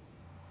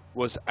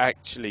was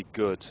actually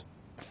good,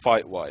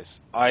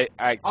 fight-wise. I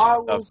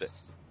actually loved it.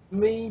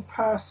 Me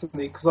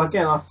personally, because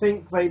again, I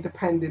think they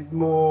depended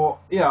more.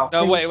 Yeah.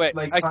 No, wait.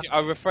 Actually,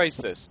 I'll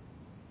rephrase this.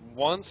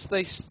 Once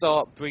they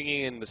start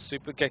bringing in the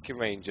Super Geki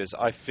Rangers,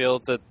 I feel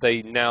that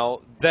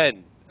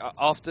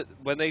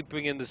when they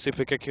bring in the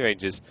Super Geki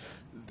Rangers,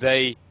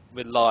 they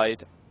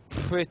relied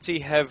pretty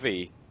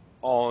heavy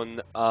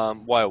on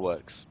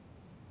wireworks.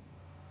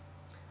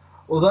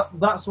 Well,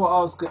 that's what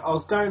I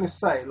was going to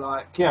say.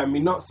 Like, yeah, I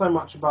mean, not so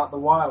much about the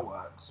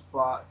wireworks,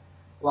 but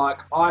like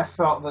I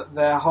felt that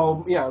their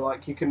whole,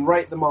 like you can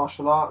rate the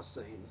martial arts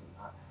scenes and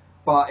that,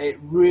 but it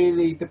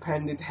really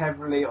depended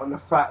heavily on the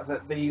fact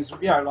that these,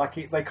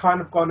 they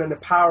kind of gone in a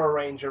Power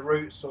Ranger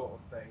route sort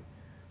of thing,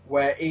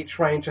 where each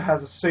Ranger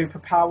has a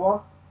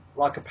superpower,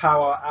 like a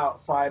power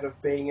outside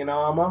of being in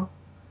armor.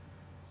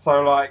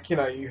 So, like,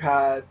 you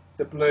had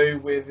the blue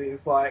with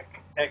his, like,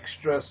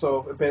 extra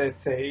sort of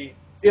ability.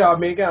 Yeah, I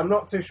mean, again, I'm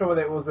not too sure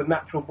whether it was a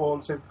natural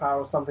born superpower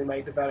or something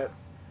they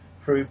developed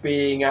through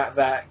being at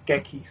that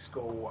Geki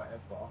school or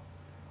whatever.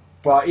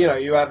 But,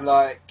 you had,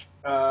 like,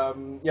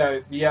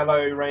 the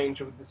yellow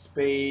Ranger with the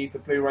speed, the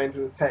blue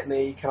Ranger with the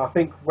technique, and I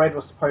think red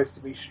was supposed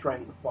to be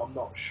strength, but I'm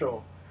not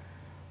sure.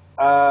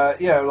 Like,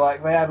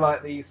 they had,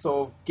 like, these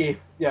sort of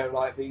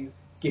like,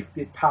 these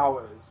gifted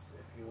powers,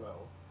 if you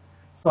will.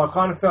 So I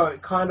kind of felt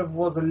it kind of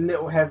was a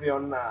little heavy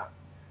on that.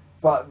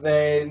 But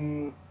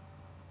then,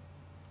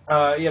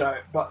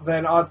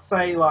 I'd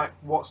say, like,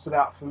 what stood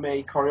out for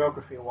me,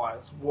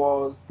 choreography-wise,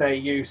 was their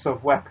use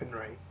of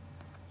weaponry.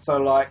 So,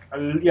 like,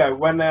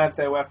 when they had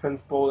their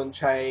weapons, ball and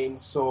chain,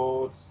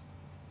 swords,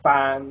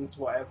 bands,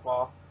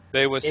 whatever.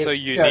 They were so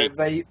unique.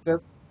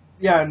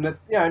 And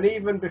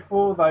even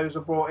before those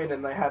were brought in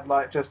and they had,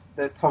 like, just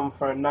their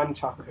tonfa and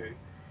nunchaku,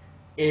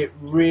 it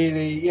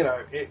really,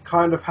 it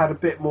kind of had a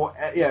bit more,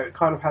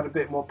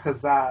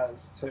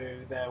 pizzazz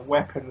to their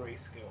weaponry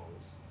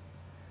skills.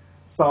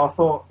 So I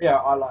thought,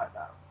 I like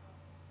that.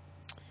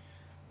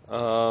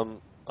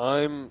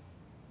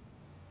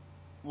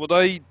 What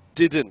I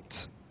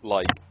didn't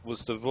like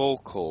was the roll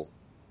call.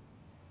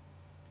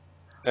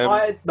 No.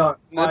 I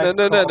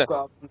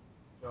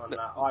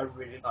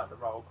really like the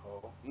roll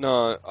call.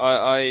 No,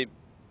 I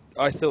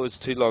thought it was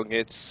too long.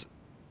 It's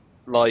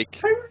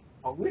like It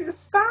was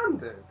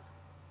standard.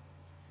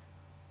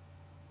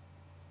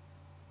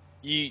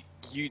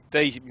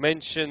 they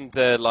mentioned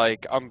the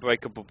like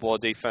unbreakable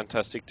body,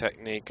 fantastic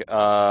technique,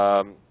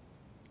 Yeah,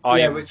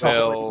 Iron which I've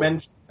already Will,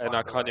 mentioned. and By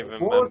I the can't way. even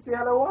What remember. was the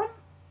other one?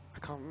 I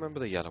can't remember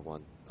the yellow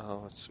one.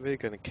 Oh, it's really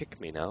gonna kick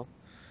me now.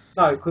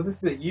 No, because this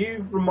is it.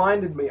 You've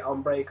reminded me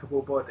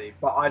Unbreakable Body,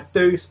 but I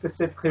do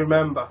specifically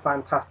remember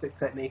Fantastic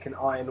Technique and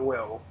Iron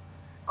Will.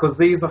 Because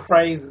these are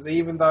phrases,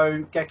 even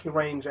though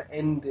Gekiranger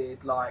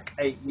ended like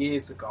 8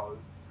 years ago,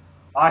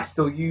 I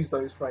still use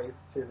those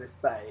phrases to this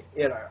day.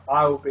 You know,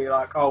 I will be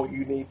like, oh,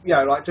 you need, you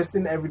know, like just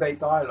in everyday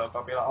dialogue,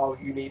 I'll be like, oh,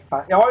 you need,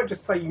 I won't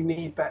just say you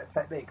need better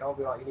technique. I'll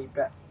be like, you need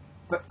better,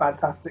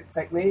 fantastic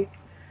technique.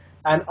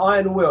 And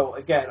Iron Will,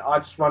 again, I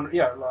just run,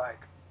 you know, like,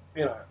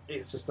 you know,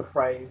 it's just a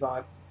phrase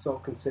I sort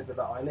of consider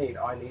that I need.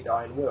 I need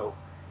Iron Will.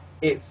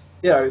 It's,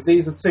 you know,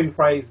 these are two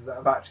phrases that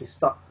have actually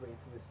stuck to me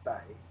to this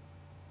day.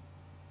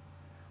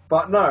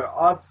 But no,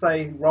 I'd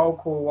say roll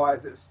call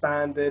wise, it was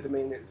standard. I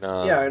mean, it's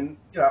No. and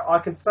I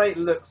can say it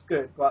looks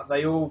good, but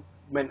they all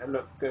meant to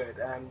look good,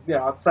 and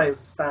I'd say it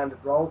was a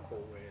standard roll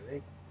call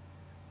really.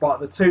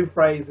 But the two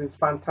phrases,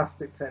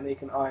 fantastic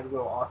technique and Iron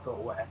Will, I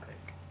thought were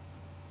epic.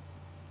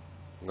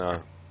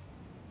 No.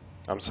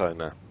 I'm sorry,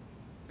 no.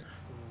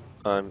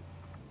 I'm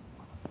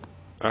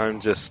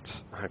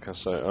just, how can I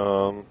say,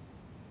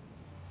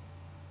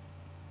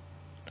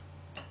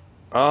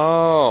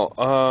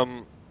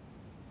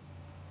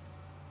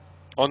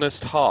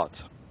 Honest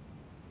Heart.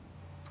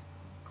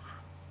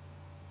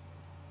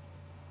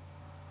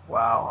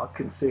 Wow, I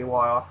can see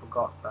why I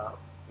forgot that.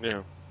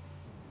 Yeah.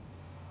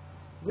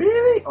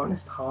 Really,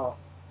 Honest Heart.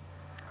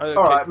 Okay,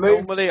 All right,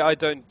 normally I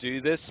don't do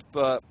this,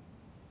 but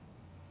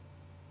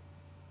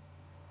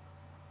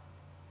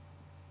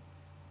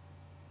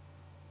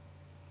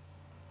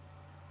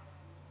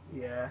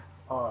yeah,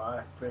 all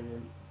right,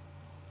 brilliant.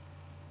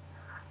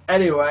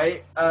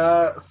 Anyway,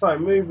 so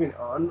moving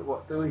on,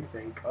 what do we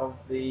think of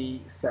the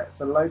sets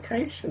and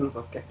locations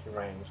of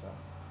Gekiranger?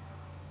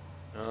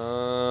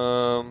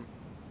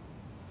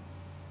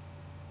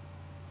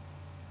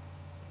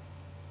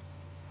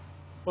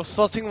 Well,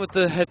 starting with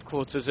the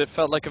headquarters, it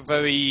felt like a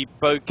very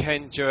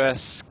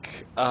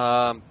Bokenja-esque,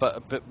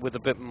 but with a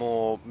bit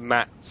more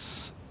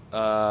mats,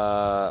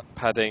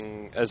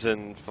 padding, as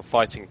in for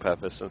fighting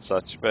purpose and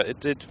such. But it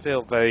did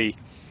feel very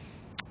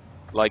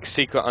like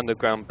secret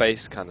underground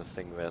base kind of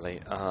thing,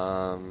 really.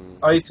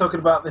 Are you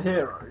talking about the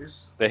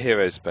heroes? The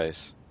heroes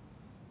base.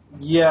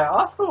 Yeah,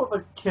 I thought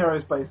the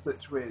heroes base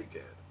looked really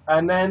good,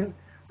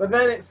 but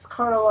then it's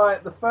kind of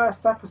like the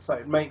first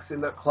episode makes it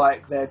look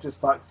like they're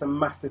just like some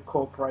massive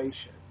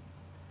corporation,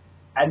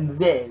 and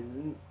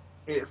then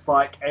it's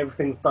like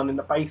everything's done in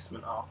the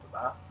basement after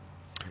that.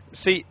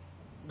 See,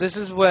 this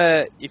is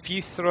where if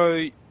you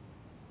throw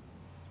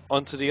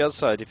onto the other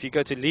side, if you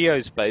go to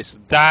Leo's base,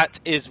 that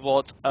is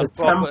what a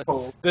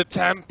Temple. The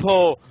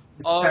temple.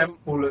 The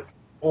temple looks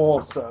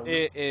awesome.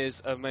 It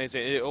is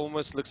amazing. It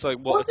almost looks like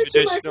what did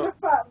you make of the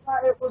fact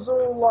that it was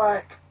all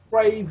like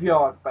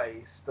graveyard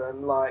based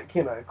and like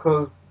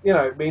because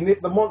I mean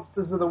the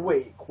monsters of the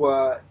week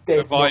were dead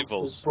Revivals.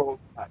 monsters brought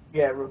back,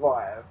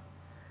 revived,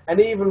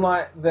 and even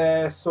like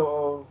their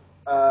sort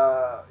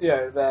of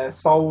their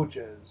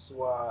soldiers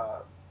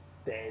were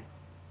dead.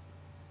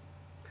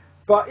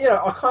 But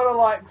I kind of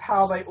liked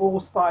how they all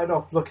started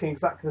off looking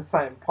exactly the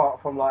same,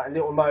 apart from like a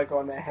little logo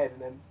on their head,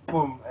 and then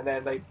boom, and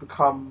then they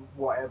become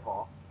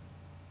whatever.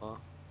 Huh?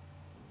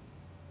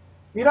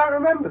 You don't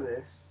remember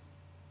this?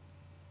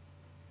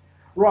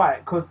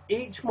 Right, because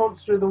each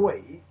monster of the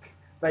week,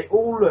 they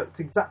all looked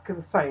exactly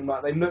the same.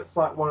 Like they looked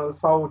like one of the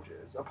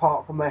soldiers,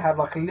 apart from they had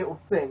like a little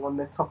thing on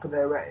the top of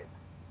their head,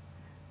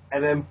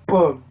 and then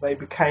boom, they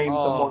became the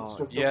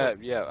monster of the week.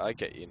 Yeah, I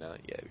get you now.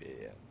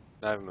 Yeah.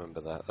 I remember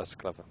that. That's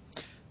clever.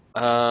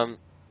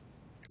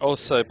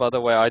 Also, by the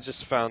way, I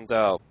just found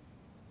out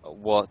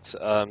what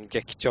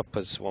Geki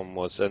Chopper's one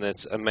was, and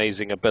it's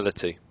amazing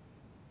ability.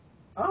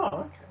 Oh,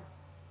 okay.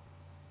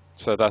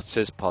 So that's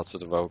his part of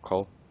the roll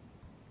call.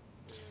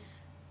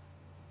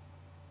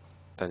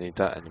 Don't need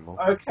that anymore.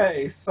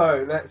 Okay,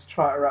 so let's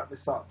try to wrap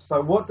this up. So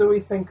what do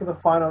we think of the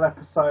final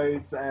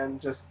episodes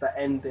and just the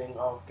ending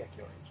of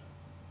Gekiranger?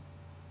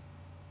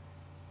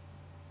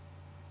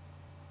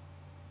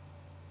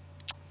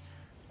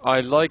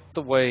 I like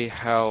the way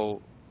how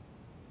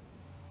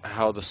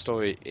the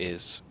story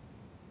is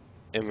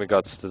in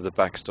regards to the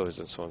backstories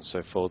and so on and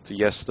so forth.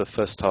 Yes, the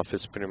first half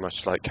is pretty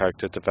much like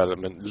character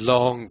development,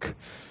 long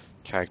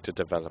character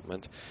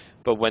development,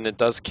 but when it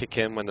does kick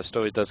in, when the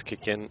story does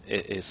kick in,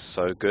 it is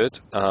so good.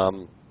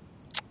 How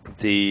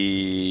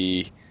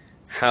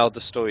the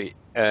story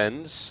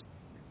ends,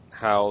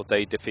 how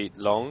they defeat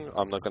Long,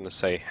 I'm not going to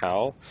say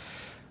how,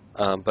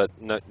 but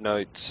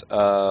note.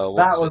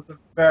 That was a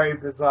very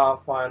bizarre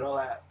final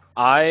ep.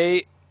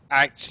 I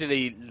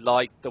actually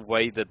liked the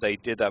way that they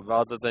did that,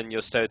 rather than your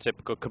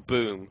stereotypical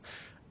kaboom.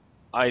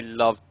 I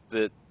loved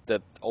the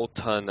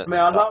alternate. I mean,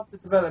 stuff. I love the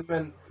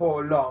development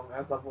for Long,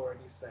 as I've already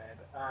said,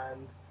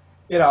 and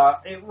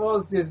it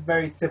was this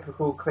very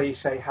typical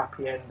cliche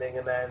happy ending,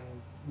 and then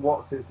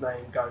what's his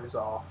name goes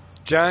off.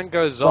 Jan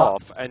goes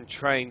off and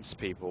trains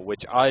people,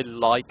 which I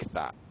like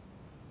that.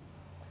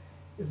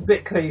 It's a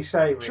bit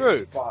cliche, really,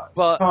 True, but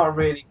but can't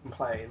really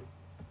complain.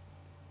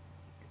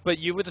 but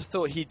you would have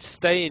thought he'd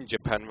stay in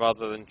Japan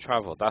rather than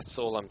travel. That's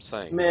all I'm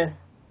saying. Meh.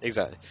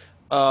 Exactly.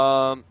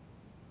 But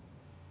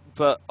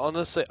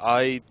honestly,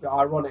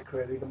 Ironic,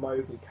 really, the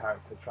Moby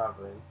character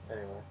travelling.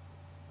 Anyway.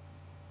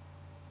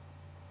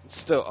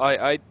 still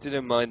I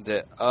didn't mind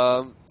it.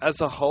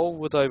 As a whole,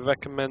 would I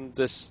recommend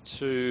this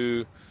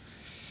to?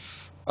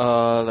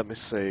 Let me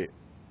see.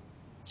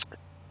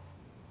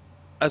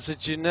 As a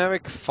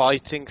generic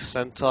fighting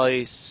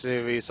Sentai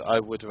series, I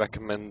would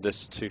recommend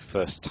this to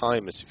first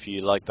timers if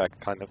you like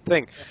that kind of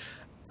thing.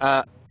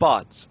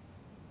 But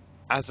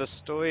as a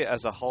story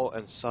as a whole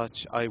and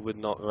such, I would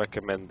not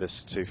recommend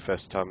this to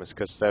first timers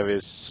because there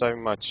is so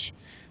much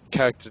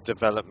character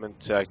development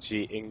to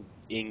actually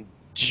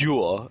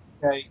endure.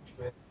 Engage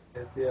with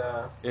it,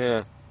 yeah.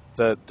 Yeah,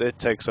 that it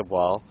takes a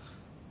while.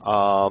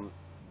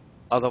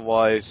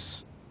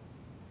 Otherwise,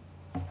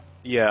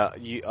 yeah,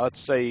 I'd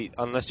say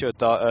unless you're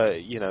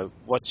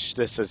watch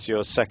this as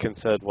your second,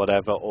 third,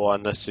 whatever, or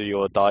unless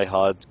you're a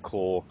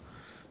die-hardcore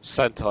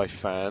Sentai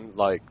fan,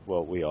 like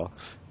we are,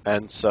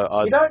 and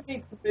so You don't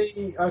need to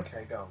be...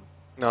 Okay, go on.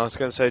 No, I was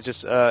going to say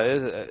just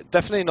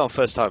definitely not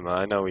first timer.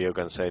 I know what you're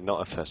going to say,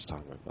 not a first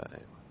timer, but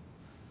anyway.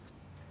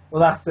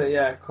 Well, that's it,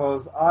 yeah,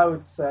 because I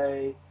would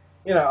say,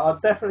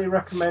 I'd definitely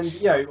recommend,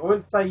 I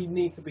wouldn't say you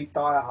need to be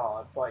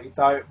die-hard, but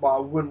I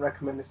wouldn't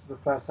recommend this as a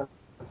first sentence,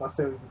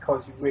 simply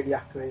because you really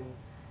have to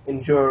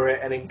endure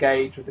it and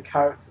engage with the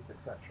characters,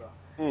 etc.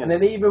 And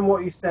then even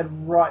what you said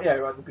right,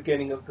 at the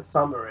beginning of the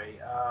summary,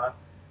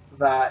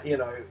 that,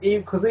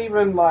 because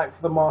even like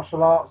for the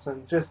martial arts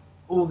and just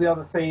all the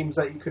other themes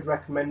that you could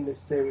recommend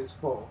this series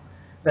for,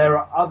 there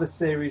are other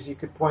series you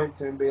could point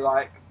to and be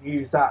like,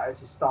 use that as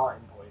your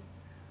starting point.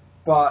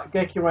 But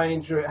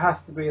Gekiranger, it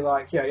has to be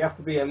like, you have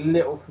to be a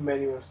little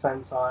familiar with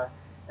Sentai,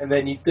 and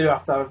then you do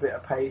have to have a bit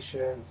of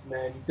patience, and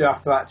then you do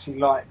have to actually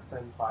like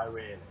Sentai,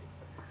 really.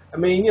 I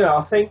mean,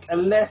 I think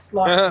unless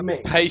like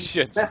me...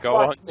 Patience, go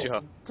on,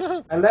 John.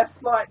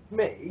 unless like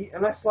me,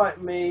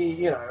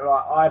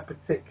 I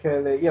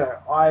particularly,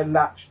 I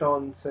latched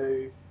on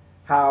to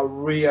how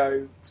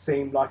Rio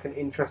seemed like an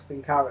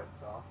interesting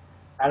character,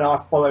 and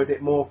I followed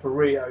it more for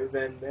Rio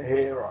than the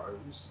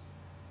heroes.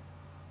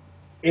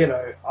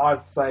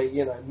 I'd say,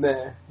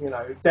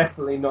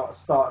 definitely not a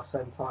starter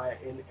Sentai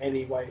in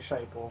any way,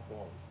 shape or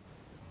form.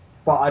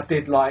 But I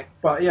did like,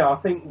 I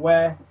think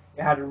where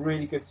it had a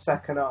really good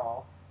second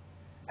half,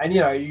 and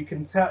you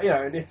can tell,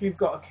 and if you've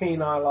got a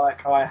keen eye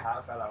like I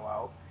have,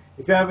 LOL,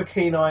 if you have a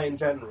keen eye in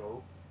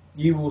general,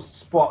 you will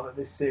spot that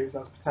this series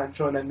has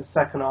potential, and then the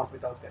second half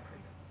it does get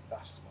pretty good.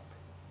 That's just my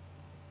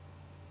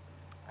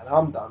opinion. And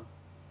I'm done.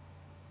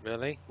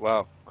 Really?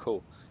 Wow,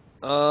 cool.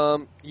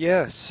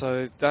 Yeah,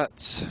 so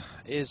that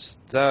is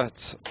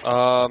that.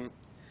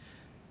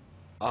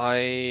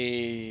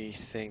 I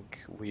think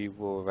we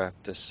will wrap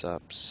this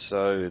up.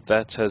 So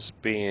that has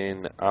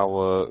been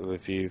our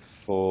review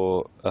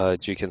for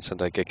Juken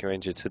Sentai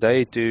Gekiranger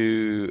today.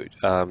 Do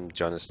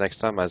join us next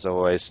time. As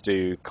always,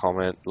 do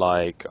comment,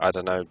 like, I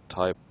don't know,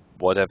 type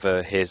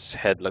whatever his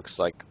head looks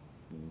like,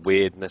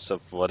 weirdness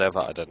of whatever,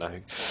 I don't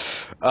know.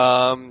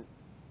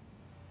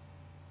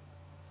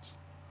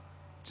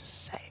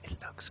 Just say it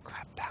looks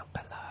crap down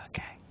below,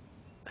 okay?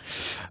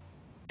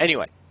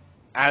 Anyway.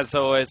 As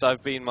always,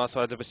 I've been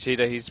Master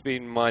Bushido. He's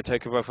been my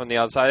Toku Bros from the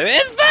other side.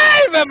 It's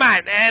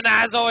Flayvaman! And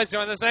as always,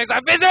 join us next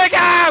time. Visit the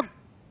cam!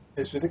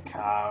 It's with a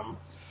cam.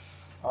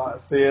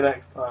 Alright, see you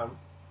next time.